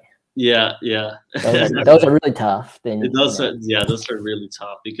the point? Yeah. Those are really tough. Those are really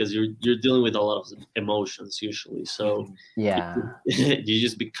tough, because you're dealing with a lot of emotions usually. So you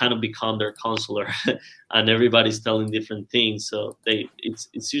just become their counselor, and everybody's telling different things. So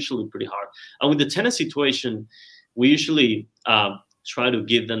it's usually pretty hard. And with the tenant situation, we usually try to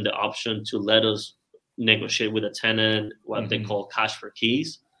give them the option to let us negotiate with a tenant what they call cash for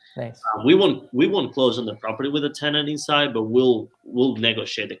keys. Nice. We won't close on the property with a tenant inside, but we'll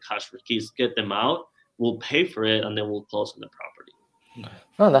negotiate the cash for keys, get them out, we'll pay for it, and then we'll close on the property.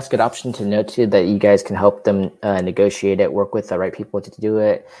 Oh, that's a good option to know too, that you guys can help them negotiate it, work with the right people to do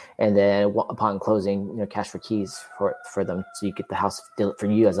it, and then upon closing, cash for keys for them, so you get the house for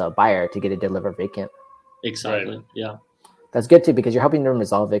you as a buyer to get it delivered vacant. Exactly. Right. Yeah. That's good too, because you're helping them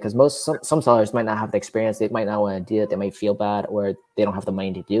resolve it. Because some sellers might not have the experience, they might not want to do it, they might feel bad, or they don't have the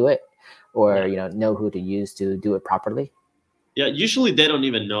money to do it, or know who to use to do it properly. Yeah, usually they don't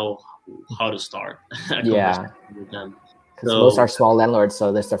even know how to start. Yeah, because most are small landlords,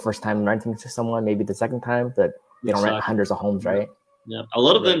 so this is their first time renting to someone, maybe the second time, but they don't rent hundreds of homes, right? Yeah, a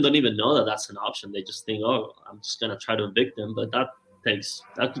lot of them don't even know that that's an option. They just think, oh, I'm just gonna try to evict them, but that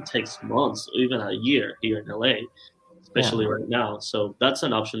could take months, or even a year here in LA. Especially right now. So that's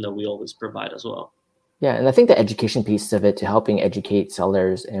an option that we always provide as well. Yeah, and I think the education piece of it, to helping educate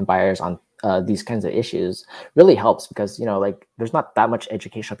sellers and buyers on these kinds of issues, really helps, because there's not that much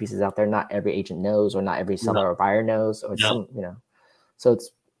educational pieces out there. Not every agent knows, or not every seller or buyer knows, or some, So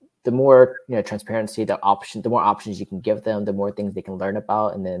it's the more transparency, the more options you can give them, the more things they can learn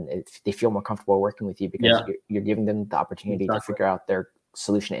about, and then they feel more comfortable working with you, because you're giving them the opportunity to figure out their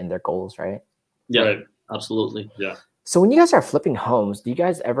solution and their goals, right? Yeah, right. Absolutely. Yeah. So when you guys are flipping homes, do you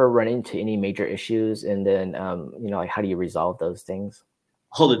guys ever run into any major issues? And then, how do you resolve those things?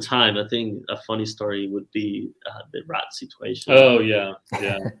 All the time. I think a funny story would be the rat situation. Oh, yeah.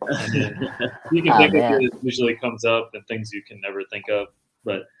 I mean, you can think of it usually comes up, and things you can never think of.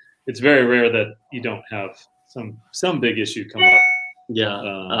 But it's very rare that you don't have some big issue come up.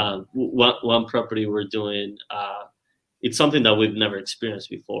 Yeah. One property we're doing, it's something that we've never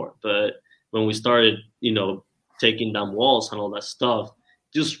experienced before. But when we started, taking down walls and all that stuff,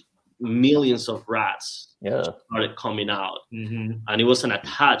 just millions of rats started coming out. And it was an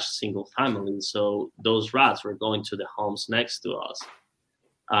attached single family, so those rats were going to the homes next to us.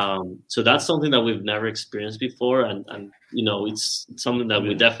 So that's something that we've never experienced before, and it's something that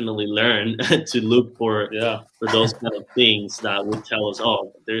we definitely learn to look for those kind of things that would tell us,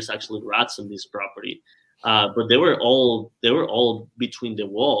 oh, there's actually rats on this property. But they were all between the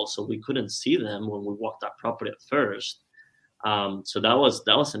walls, so we couldn't see them when we walked that property at first. So that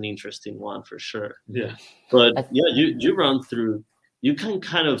was an interesting one for sure. Yeah. But you run through. You can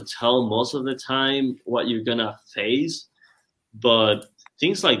kind of tell most of the time what you're gonna face, but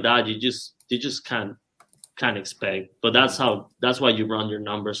things like that you just can't expect. But that's why you run your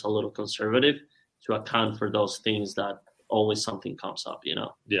numbers a little conservative, to account for those things that always something comes up.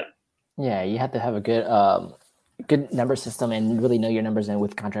 Yeah. Yeah, you have to have a good number system, and really know your numbers, and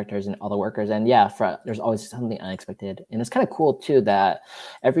with contractors and all the workers. And there's always something unexpected. And it's kind of cool too that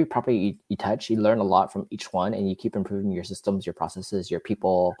every property you touch, you learn a lot from each one, and you keep improving your systems, your processes, your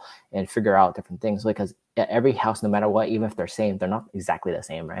people, and figure out different things. Because every house, no matter what, even if they're same, they're not exactly the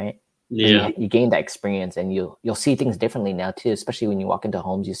same, right? Yeah, you gain that experience, and you'll see things differently now too. Especially when you walk into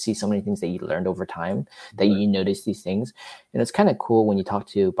homes, you see so many things that you learned over time, that you notice these things. And it's kind of cool when you talk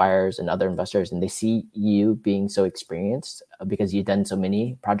to buyers and other investors, and they see you being so experienced, because you've done so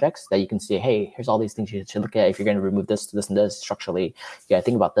many projects, that you can say, hey, here's all these things you should look at if you're going to remove this, and this structurally. You got to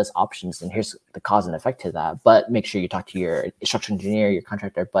think about this options, and here's the cause and effect to that. But make sure you talk to your structural engineer, your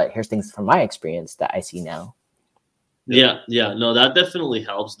contractor. But here's things from my experience that I see now. Yeah. No, that definitely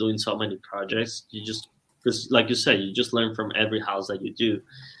helps doing so many projects. You just because like you said, you just learn from every house that you do.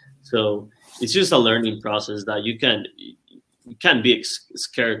 So it's just a learning process that you can't be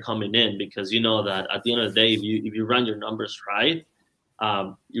scared coming in, because you know that at the end of the day, if you run your numbers right,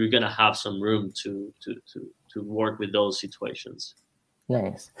 you're gonna have some room to work with those situations.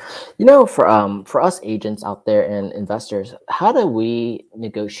 Nice. For us agents out there and investors, how do we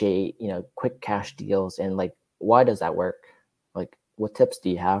negotiate, quick cash deals, and like why does that work? Like what tips do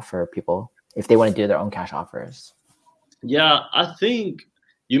you have for people if they want to do their own cash offers? Yeah, I think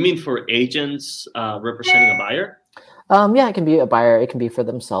you mean for agents representing a buyer? Yeah, it can be a buyer, it can be for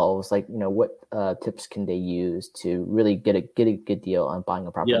themselves. Like, what tips can they use to really get a good deal on buying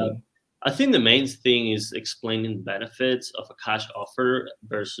a property? Yeah. I think the main thing is explaining the benefits of a cash offer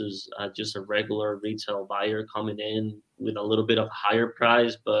versus just a regular retail buyer coming in with a little bit of a higher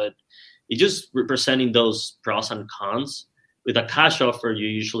price, but it's just representing those pros and cons. With a cash offer, you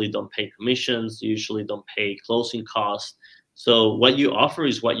usually don't pay commissions, you usually don't pay closing costs. So what you offer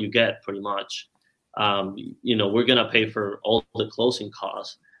is what you get pretty much. We're going to pay for all the closing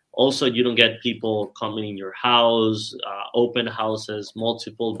costs. Also, you don't get people coming in your house, open houses,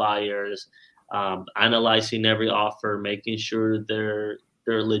 multiple buyers, analyzing every offer, making sure they're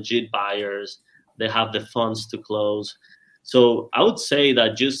legit buyers, they have the funds to close. So I would say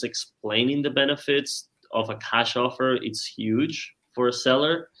that just explaining the benefits of a cash offer, it's huge for a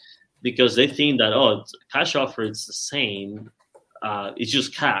seller, because they think that, it's a cash offer, it's the same. It's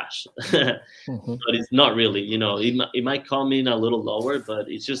just cash, Mm-hmm. but it's not really. It might come in a little lower, but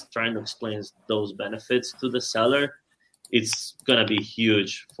it's just trying to explain those benefits to the seller. It's gonna be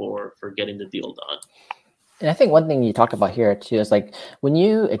huge for getting the deal done. And I think one thing you talked about here too is like when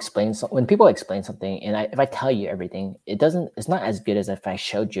people explain something, and if I tell you everything, it's not as good as if I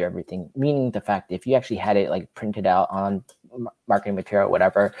showed you everything. Meaning the fact, if you actually had it like printed out on marketing material,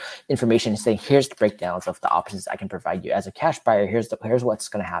 whatever information, saying here's the breakdowns of the options I can provide you as a cash buyer. Here's what's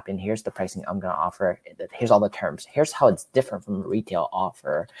going to happen. Here's the pricing I'm going to offer. Here's all the terms. Here's how it's different from a retail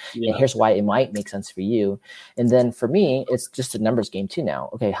offer. Yeah. And here's why it might make sense for you. And then for me, it's just a numbers game too now.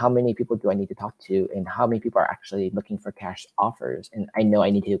 Okay, how many people do I need to talk to, and how many people are actually looking for cash offers? And I know I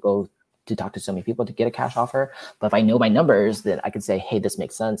need to go to talk to so many people to get a cash offer. But if I know my numbers, then I can say, hey, this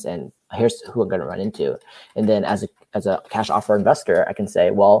makes sense, and here's who I'm going to run into. And then as a cash offer investor, I can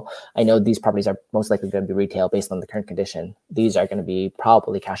say, well, I know these properties are most likely going to be retail based on the current condition. These are going to be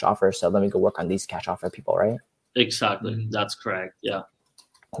probably cash offers, so let me go work on these cash offer people, right? Exactly. Mm-hmm. That's correct. Yeah.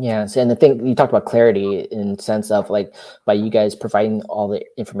 Yeah. So, and the thing you talked about clarity in sense of like by you guys providing all the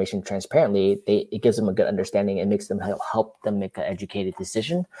information transparently, it gives them a good understanding. It makes them help them make an educated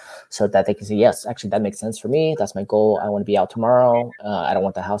decision, so that they can say, yes, actually that makes sense for me. That's my goal. I want to be out tomorrow. I don't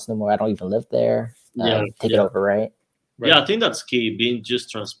want the house no more. I don't even live there. Take it over, right? Yeah, I think that's key. Being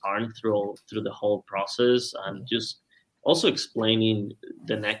just transparent through the whole process, and just also explaining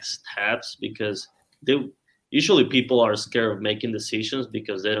the next steps, because usually people are scared of making decisions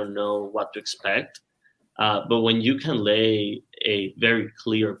because they don't know what to expect. But when you can lay a very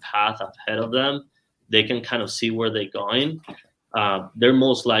clear path ahead of them, they can kind of see where they're going. They're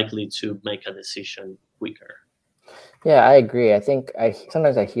most likely to make a decision quicker. Yeah, I agree. I think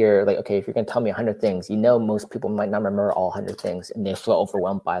sometimes I hear like, okay, if you're going to tell me 100 things, most people might not remember all 100 things, and they feel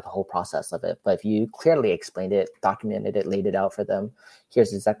overwhelmed by the whole process of it. But if you clearly explained it, documented it, laid it out for them,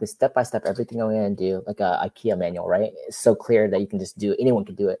 here's exactly step by step everything I'm going to do, like a IKEA manual, right? It's so clear that you can just do it. Anyone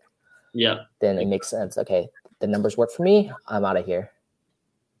can do it. Yeah. Then it makes sense. Okay, the numbers work for me. I'm out of here.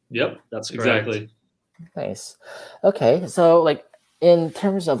 Yep, that's exactly. Nice. Okay, so like, in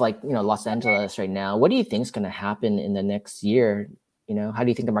terms of like, Los Angeles right now, what do you think is going to happen in the next year? How do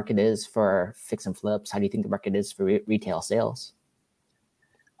you think the market is for fix and flips? How do you think the market is for retail sales?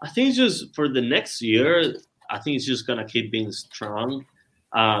 I think it's just for the next year, I think it's just going to keep being strong.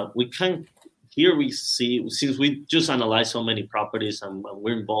 We see, since we just analyze so many properties and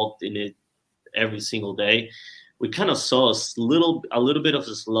we're involved in it every single day, we kind of saw a little bit of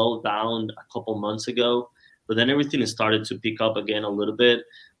a slowdown a couple months ago. But then everything has started to pick up again a little bit.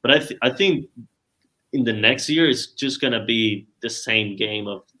 But I think in the next year, it's just going to be the same game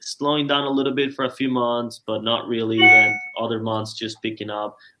of slowing down a little bit for a few months, but not really. Then other months just picking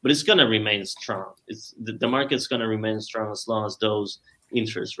up. But it's going to remain strong. The market's going to remain strong as long as those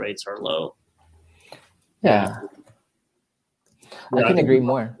interest rates are low. Yeah. I couldn't agree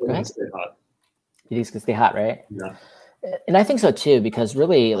more. Go ahead. Stay hot. You think it's going to stay hot, right? Yeah. And I think so too, because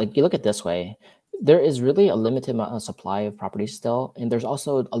really, like, you look at it this way. There is really a limited amount of supply of properties still, and there's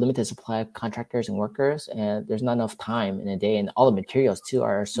also a limited supply of contractors and workers, and there's not enough time in a day, and all the materials too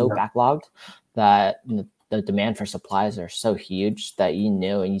are so backlogged that the demand for supplies are so huge that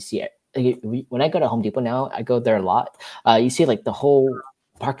and you see when I go to Home Depot now, I go there a lot. You see like the whole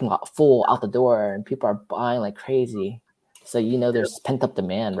parking lot full out the door, and people are buying like crazy. So there's pent up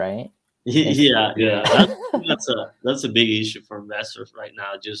demand, right? Yeah, Yeah. That's a big issue for investors right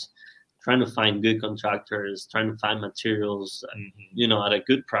now. Just trying to find good contractors, trying to find materials, at a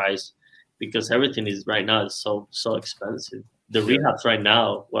good price, because everything is right now is so expensive. The rehabs right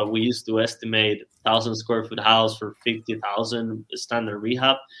now, what we used to estimate 1,000 square foot house for 50,000 standard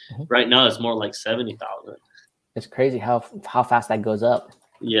rehab, right now it's more like 70,000. It's crazy how fast that goes up.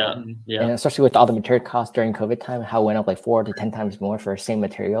 Yeah. And especially with all the material costs during COVID time, how it went up like 4 to 10 times more for same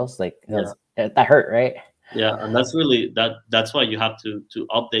materials. Like that hurt, right? Yeah, and that's really that's why you have to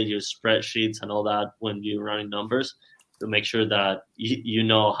update your spreadsheets and all that when you're running numbers to make sure that you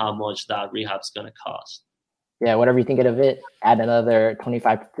know how much that rehab's going to cost. Yeah, whatever you think of it, add another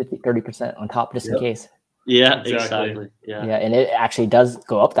 25, 50, 30% on top just in case. Yeah, exactly. Yeah, and it actually does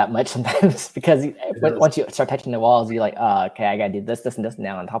go up that much sometimes because once you start touching the walls, you're like, oh, okay, I got to do this, and this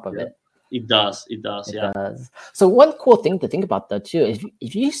now on top of it. It does. It does. So one cool thing to think about though too is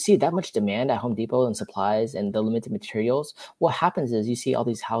if you see that much demand at Home Depot and supplies and the limited materials, what happens is you see all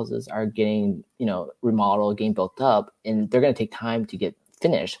these houses are getting remodeled, getting built up, and they're going to take time to get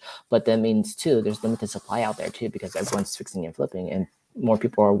finished. But that means too there's limited supply out there too because everyone's fixing and flipping, and more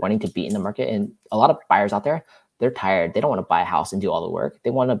people are wanting to be in the market. And a lot of buyers out there, they're tired. They don't want to buy a house and do all the work. They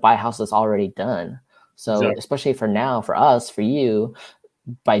want to buy a house that's already done. So especially for now, for us, for you,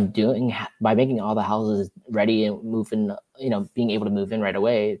 by making all the houses ready and moving, being able to move in right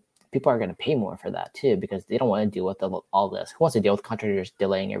away, people are going to pay more for that too because they don't want to deal with all this. Who wants to deal with contractors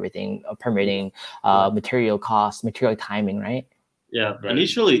delaying everything, permitting, material costs, material timing, right? Yeah. Right. And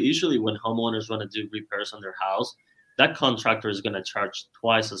usually when homeowners want to do repairs on their house, that contractor is going to charge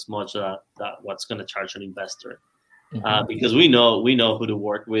twice as much that what's going to charge an investor. Because we know who to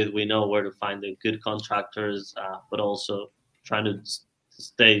work with, we know where to find the good contractors, but also trying to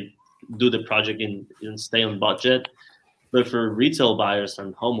do the project and stay on budget. But for retail buyers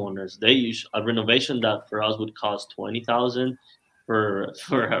and homeowners, they use a renovation that for us would cost $20,000. For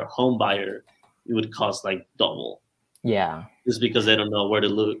a home buyer, it would cost like double. Yeah, just because they don't know where to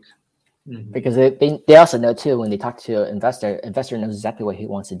look. Because they also know too when they talk to an investor knows exactly what he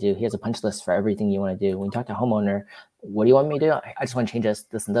wants to do. He has a punch list for everything you want to do. When you talk to a homeowner, what do you want me to do? I just want to change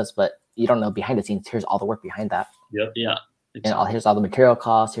this and this, but you don't know behind the scenes. Here's all the work behind that. Yep. Yeah. Exactly. And here's all the material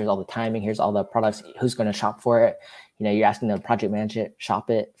costs. Here's all the timing. Here's all the products. Who's going to shop for it? You're asking the project manager shop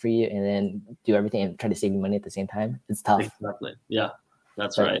it for you, and then do everything and try to save you money at the same time. It's tough. Exactly. Yeah.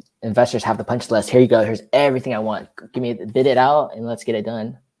 That's right. Investors have the punch list. Here you go. Here's everything I want. Bid it out and let's get it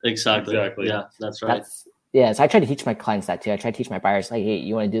done. Exactly. Yeah, that's right. So I try to teach my clients that too. I try to teach my buyers, like, hey,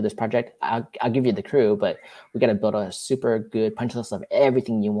 you want to do this project? I'll give you the crew, but we got to build a super good punch list of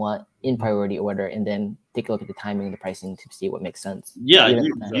everything you want in priority order, and then take a look at the timing and the pricing to see what makes sense. Yeah,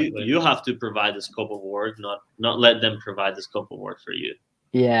 you have to provide the scope of work, not let them provide the scope of work for you.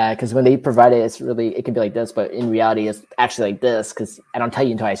 Yeah, because when they provide it, it can be like this, but in reality, it's actually like this. Because I don't tell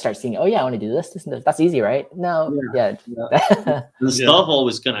you until I start seeing, oh yeah, I want to do this, and this. That's easy, right? No, yeah. The stuff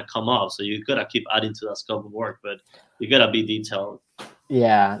always gonna come up, so you gotta keep adding to that scope of work, but you gotta be detailed.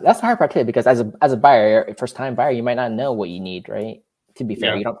 Yeah, that's the hard part too, because as a buyer, first time buyer, you might not know what you need, right? To be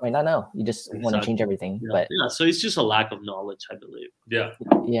fair, you might not know. You just want to change everything. But so it's just a lack of knowledge, I believe.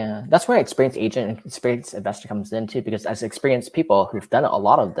 Yeah. That's where experienced agent and experienced investor comes in too, because as experienced people who've done a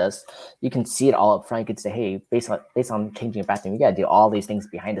lot of this, you can see it all up front. You can say, hey, based on changing a bathroom, you got to do all these things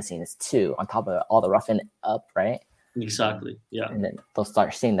behind the scenes too, on top of all the roughing up, right? Exactly. Yeah. And then they'll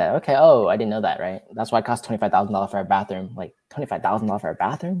start seeing that. Okay. Oh, I didn't know that. Right. That's why it costs $25,000 for a bathroom. Like $25,000 for a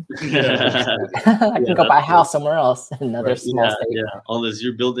bathroom. I can go buy a house somewhere else. Another small state. Yeah. Unless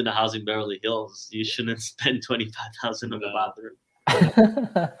you're building a house in Beverly Hills, you shouldn't spend $25,000 on a bathroom.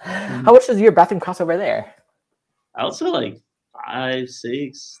 How much does your bathroom cost over there? I would say like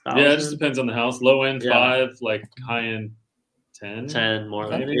 5,000-6,000. Yeah, it just depends on the house. Low end 5, like high end 10. 10 more.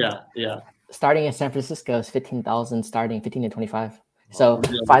 Maybe. Yeah. Starting in San Francisco is 15,000, starting 15 to 25. So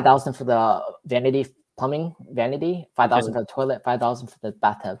 5,000 for the plumbing vanity, 5,000 for the toilet, 5,000 for the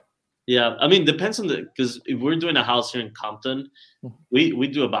bathtub. Yeah, I mean, depends on because if we're doing a house here in Compton, we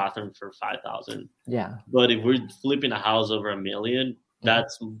do a bathroom for 5,000. Yeah. But if we're flipping a house over $1 million,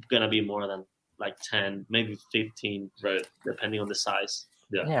 that's gonna be more than like 10, maybe 15, right? Depending on the size.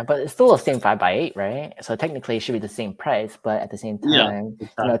 Yeah, but it's still the same 5x8, right? So technically, it should be the same price, but at the same time,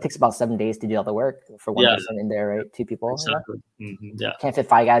 it takes about 7 days to do all the work for one person in there, right? 2 people. Exactly. Can't fit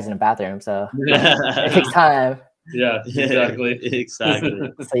 5 guys in a bathroom, so it takes time. Yeah, exactly.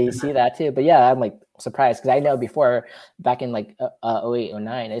 Exactly. So you see that too. But yeah, I'm like surprised because I know before back in like 08,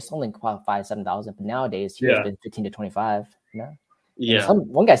 09, it's only about 5,000-7,000. But nowadays here it's been 15 to 25. You know? Yeah.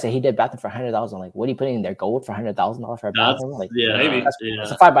 One guy said he did bathroom for 100,000. Like, what are you putting in there? Gold for $100,000 for a bathroom? Like, maybe.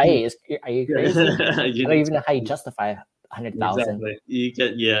 It's a 5x8. Are you crazy? I don't even know how you to justify 100,000. Exactly. You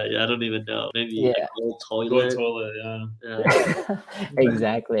get I don't even know. Maybe a gold toilet. Gold toilet, yeah.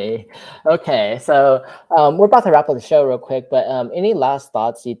 Exactly. Okay, so we're about to wrap up the show real quick, but any last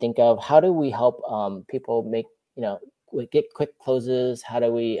thoughts you think of? How do we help people make get quick closes? How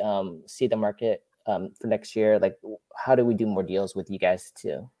do we see the market for next year? Like, how do we do more deals with you guys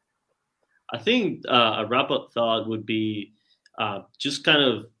too? I think a wrap-up thought would be just kind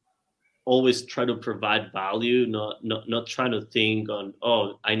of always try to provide value, not trying to think on,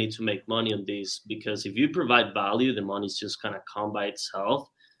 oh, I need to make money on this, because if you provide value, the money's just kind of come by itself.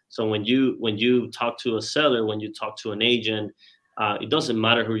 So when you talk to a seller, when you talk to an agent, it doesn't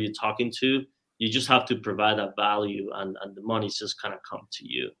matter who you're talking to. You just have to provide that value, and the money's just kind of come to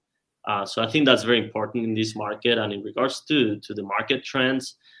you. So I think that's very important in this market. And in regards to the market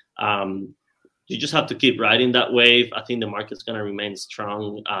trends, you just have to keep riding that wave. I think the market's going to remain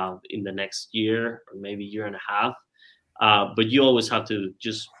strong in the next year or maybe year and a half. But you always have to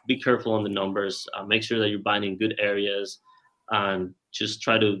just be careful on the numbers. Make sure that you're buying in good areas, and just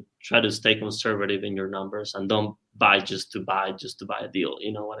try to stay conservative in your numbers, and don't buy just to buy a deal.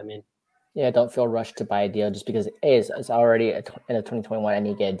 You know what I mean? Yeah, don't feel rushed to buy a deal just because it's already in 2021. I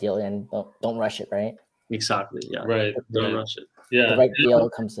need to get a deal in. Don't rush it, right? Exactly. Yeah. Right. Don't rush it. Yeah. The right deal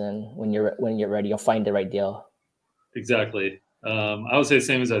comes in when you're ready. You'll find the right deal. Exactly. I would say the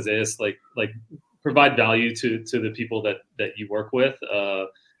same as Isaiah. Like provide value to the people that you work with.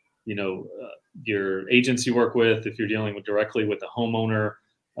 Your agents you work with. If you're dealing directly with the homeowner,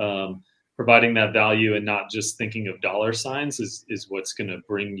 providing that value and not just thinking of dollar signs is what's going to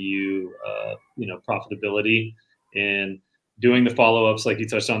bring you profitability. And doing the follow-ups like you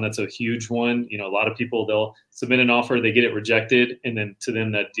touched on, that's a huge one. A lot of people, they'll submit an offer, they get it rejected, and then to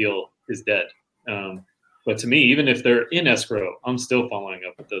them that deal is dead. But to me, even if they're in escrow, I'm still following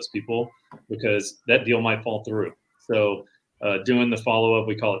up with those people because that deal might fall through. So doing the follow-up,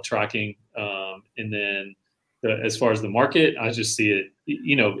 we call it tracking. And then as far as the market, I just see it,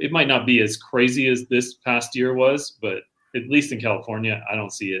 it might not be as crazy as this past year was, but at least in California, I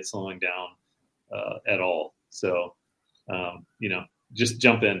don't see it slowing down at all. So, just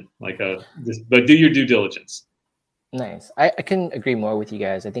jump in, but do your due diligence. Nice. I can agree more with you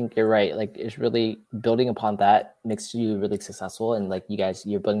guys. I think you're right. Like, it's really building upon that makes you really successful. And like you guys,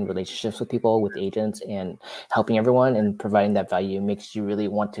 you're building relationships with people, with agents, and helping everyone and providing that value makes you really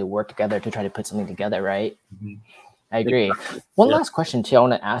want to work together to try to put something together, right? Mm-hmm. I agree. One last question too, I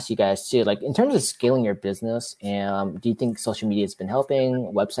want to ask you guys too, like in terms of scaling your business, do you think social media has been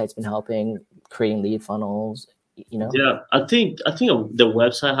helping, website's been helping, creating lead funnels? Yeah, I think the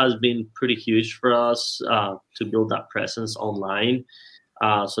website has been pretty huge for us to build that presence online,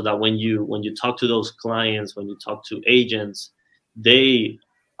 so that when you talk to those clients, when you talk to agents, they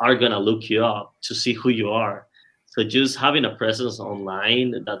are gonna look you up to see who you are. So just having a presence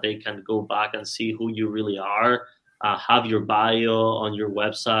online that they can go back and see who you really are, have your bio on your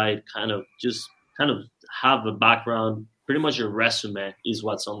website, kind of have a background. Pretty much your resume is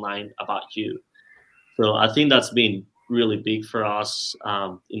what's online about you. So I think that's been really big for us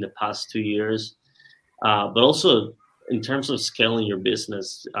in the past 2 years. But also in terms of scaling your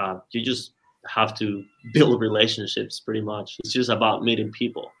business, you just have to build relationships pretty much. It's just about meeting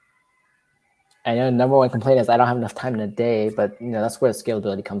people. I know the number one complaint is I don't have enough time in a day, but that's where the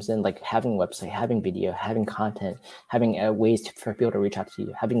scalability comes in, like having a website, having video, having content, having ways for people to reach out to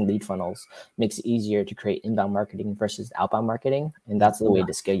you, having lead funnels makes it easier to create inbound marketing versus outbound marketing. And that's the way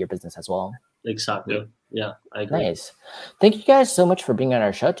to scale your business as well. Exactly. Yep. Yeah, I agree. Nice. Thank you guys so much for being on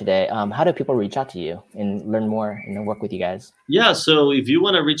our show today. How do people reach out to you and learn more and work with you guys? Yeah, so if you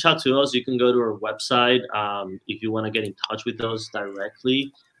want to reach out to us, you can go to our website. If you want to get in touch with us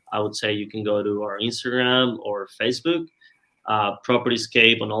directly, I would say you can go to our Instagram or Facebook,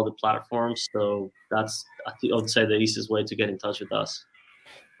 Propertyscape on all the platforms. So that's, I would say, the easiest way to get in touch with us.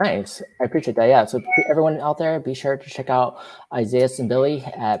 Nice. I appreciate that. Yeah. So everyone out there, be sure to check out Isaiah and Billy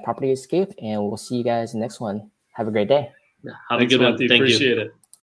at Propertyscape, and we'll see you guys in the next one. Have a great day. Yeah, have a good one. Thank you. Appreciate it.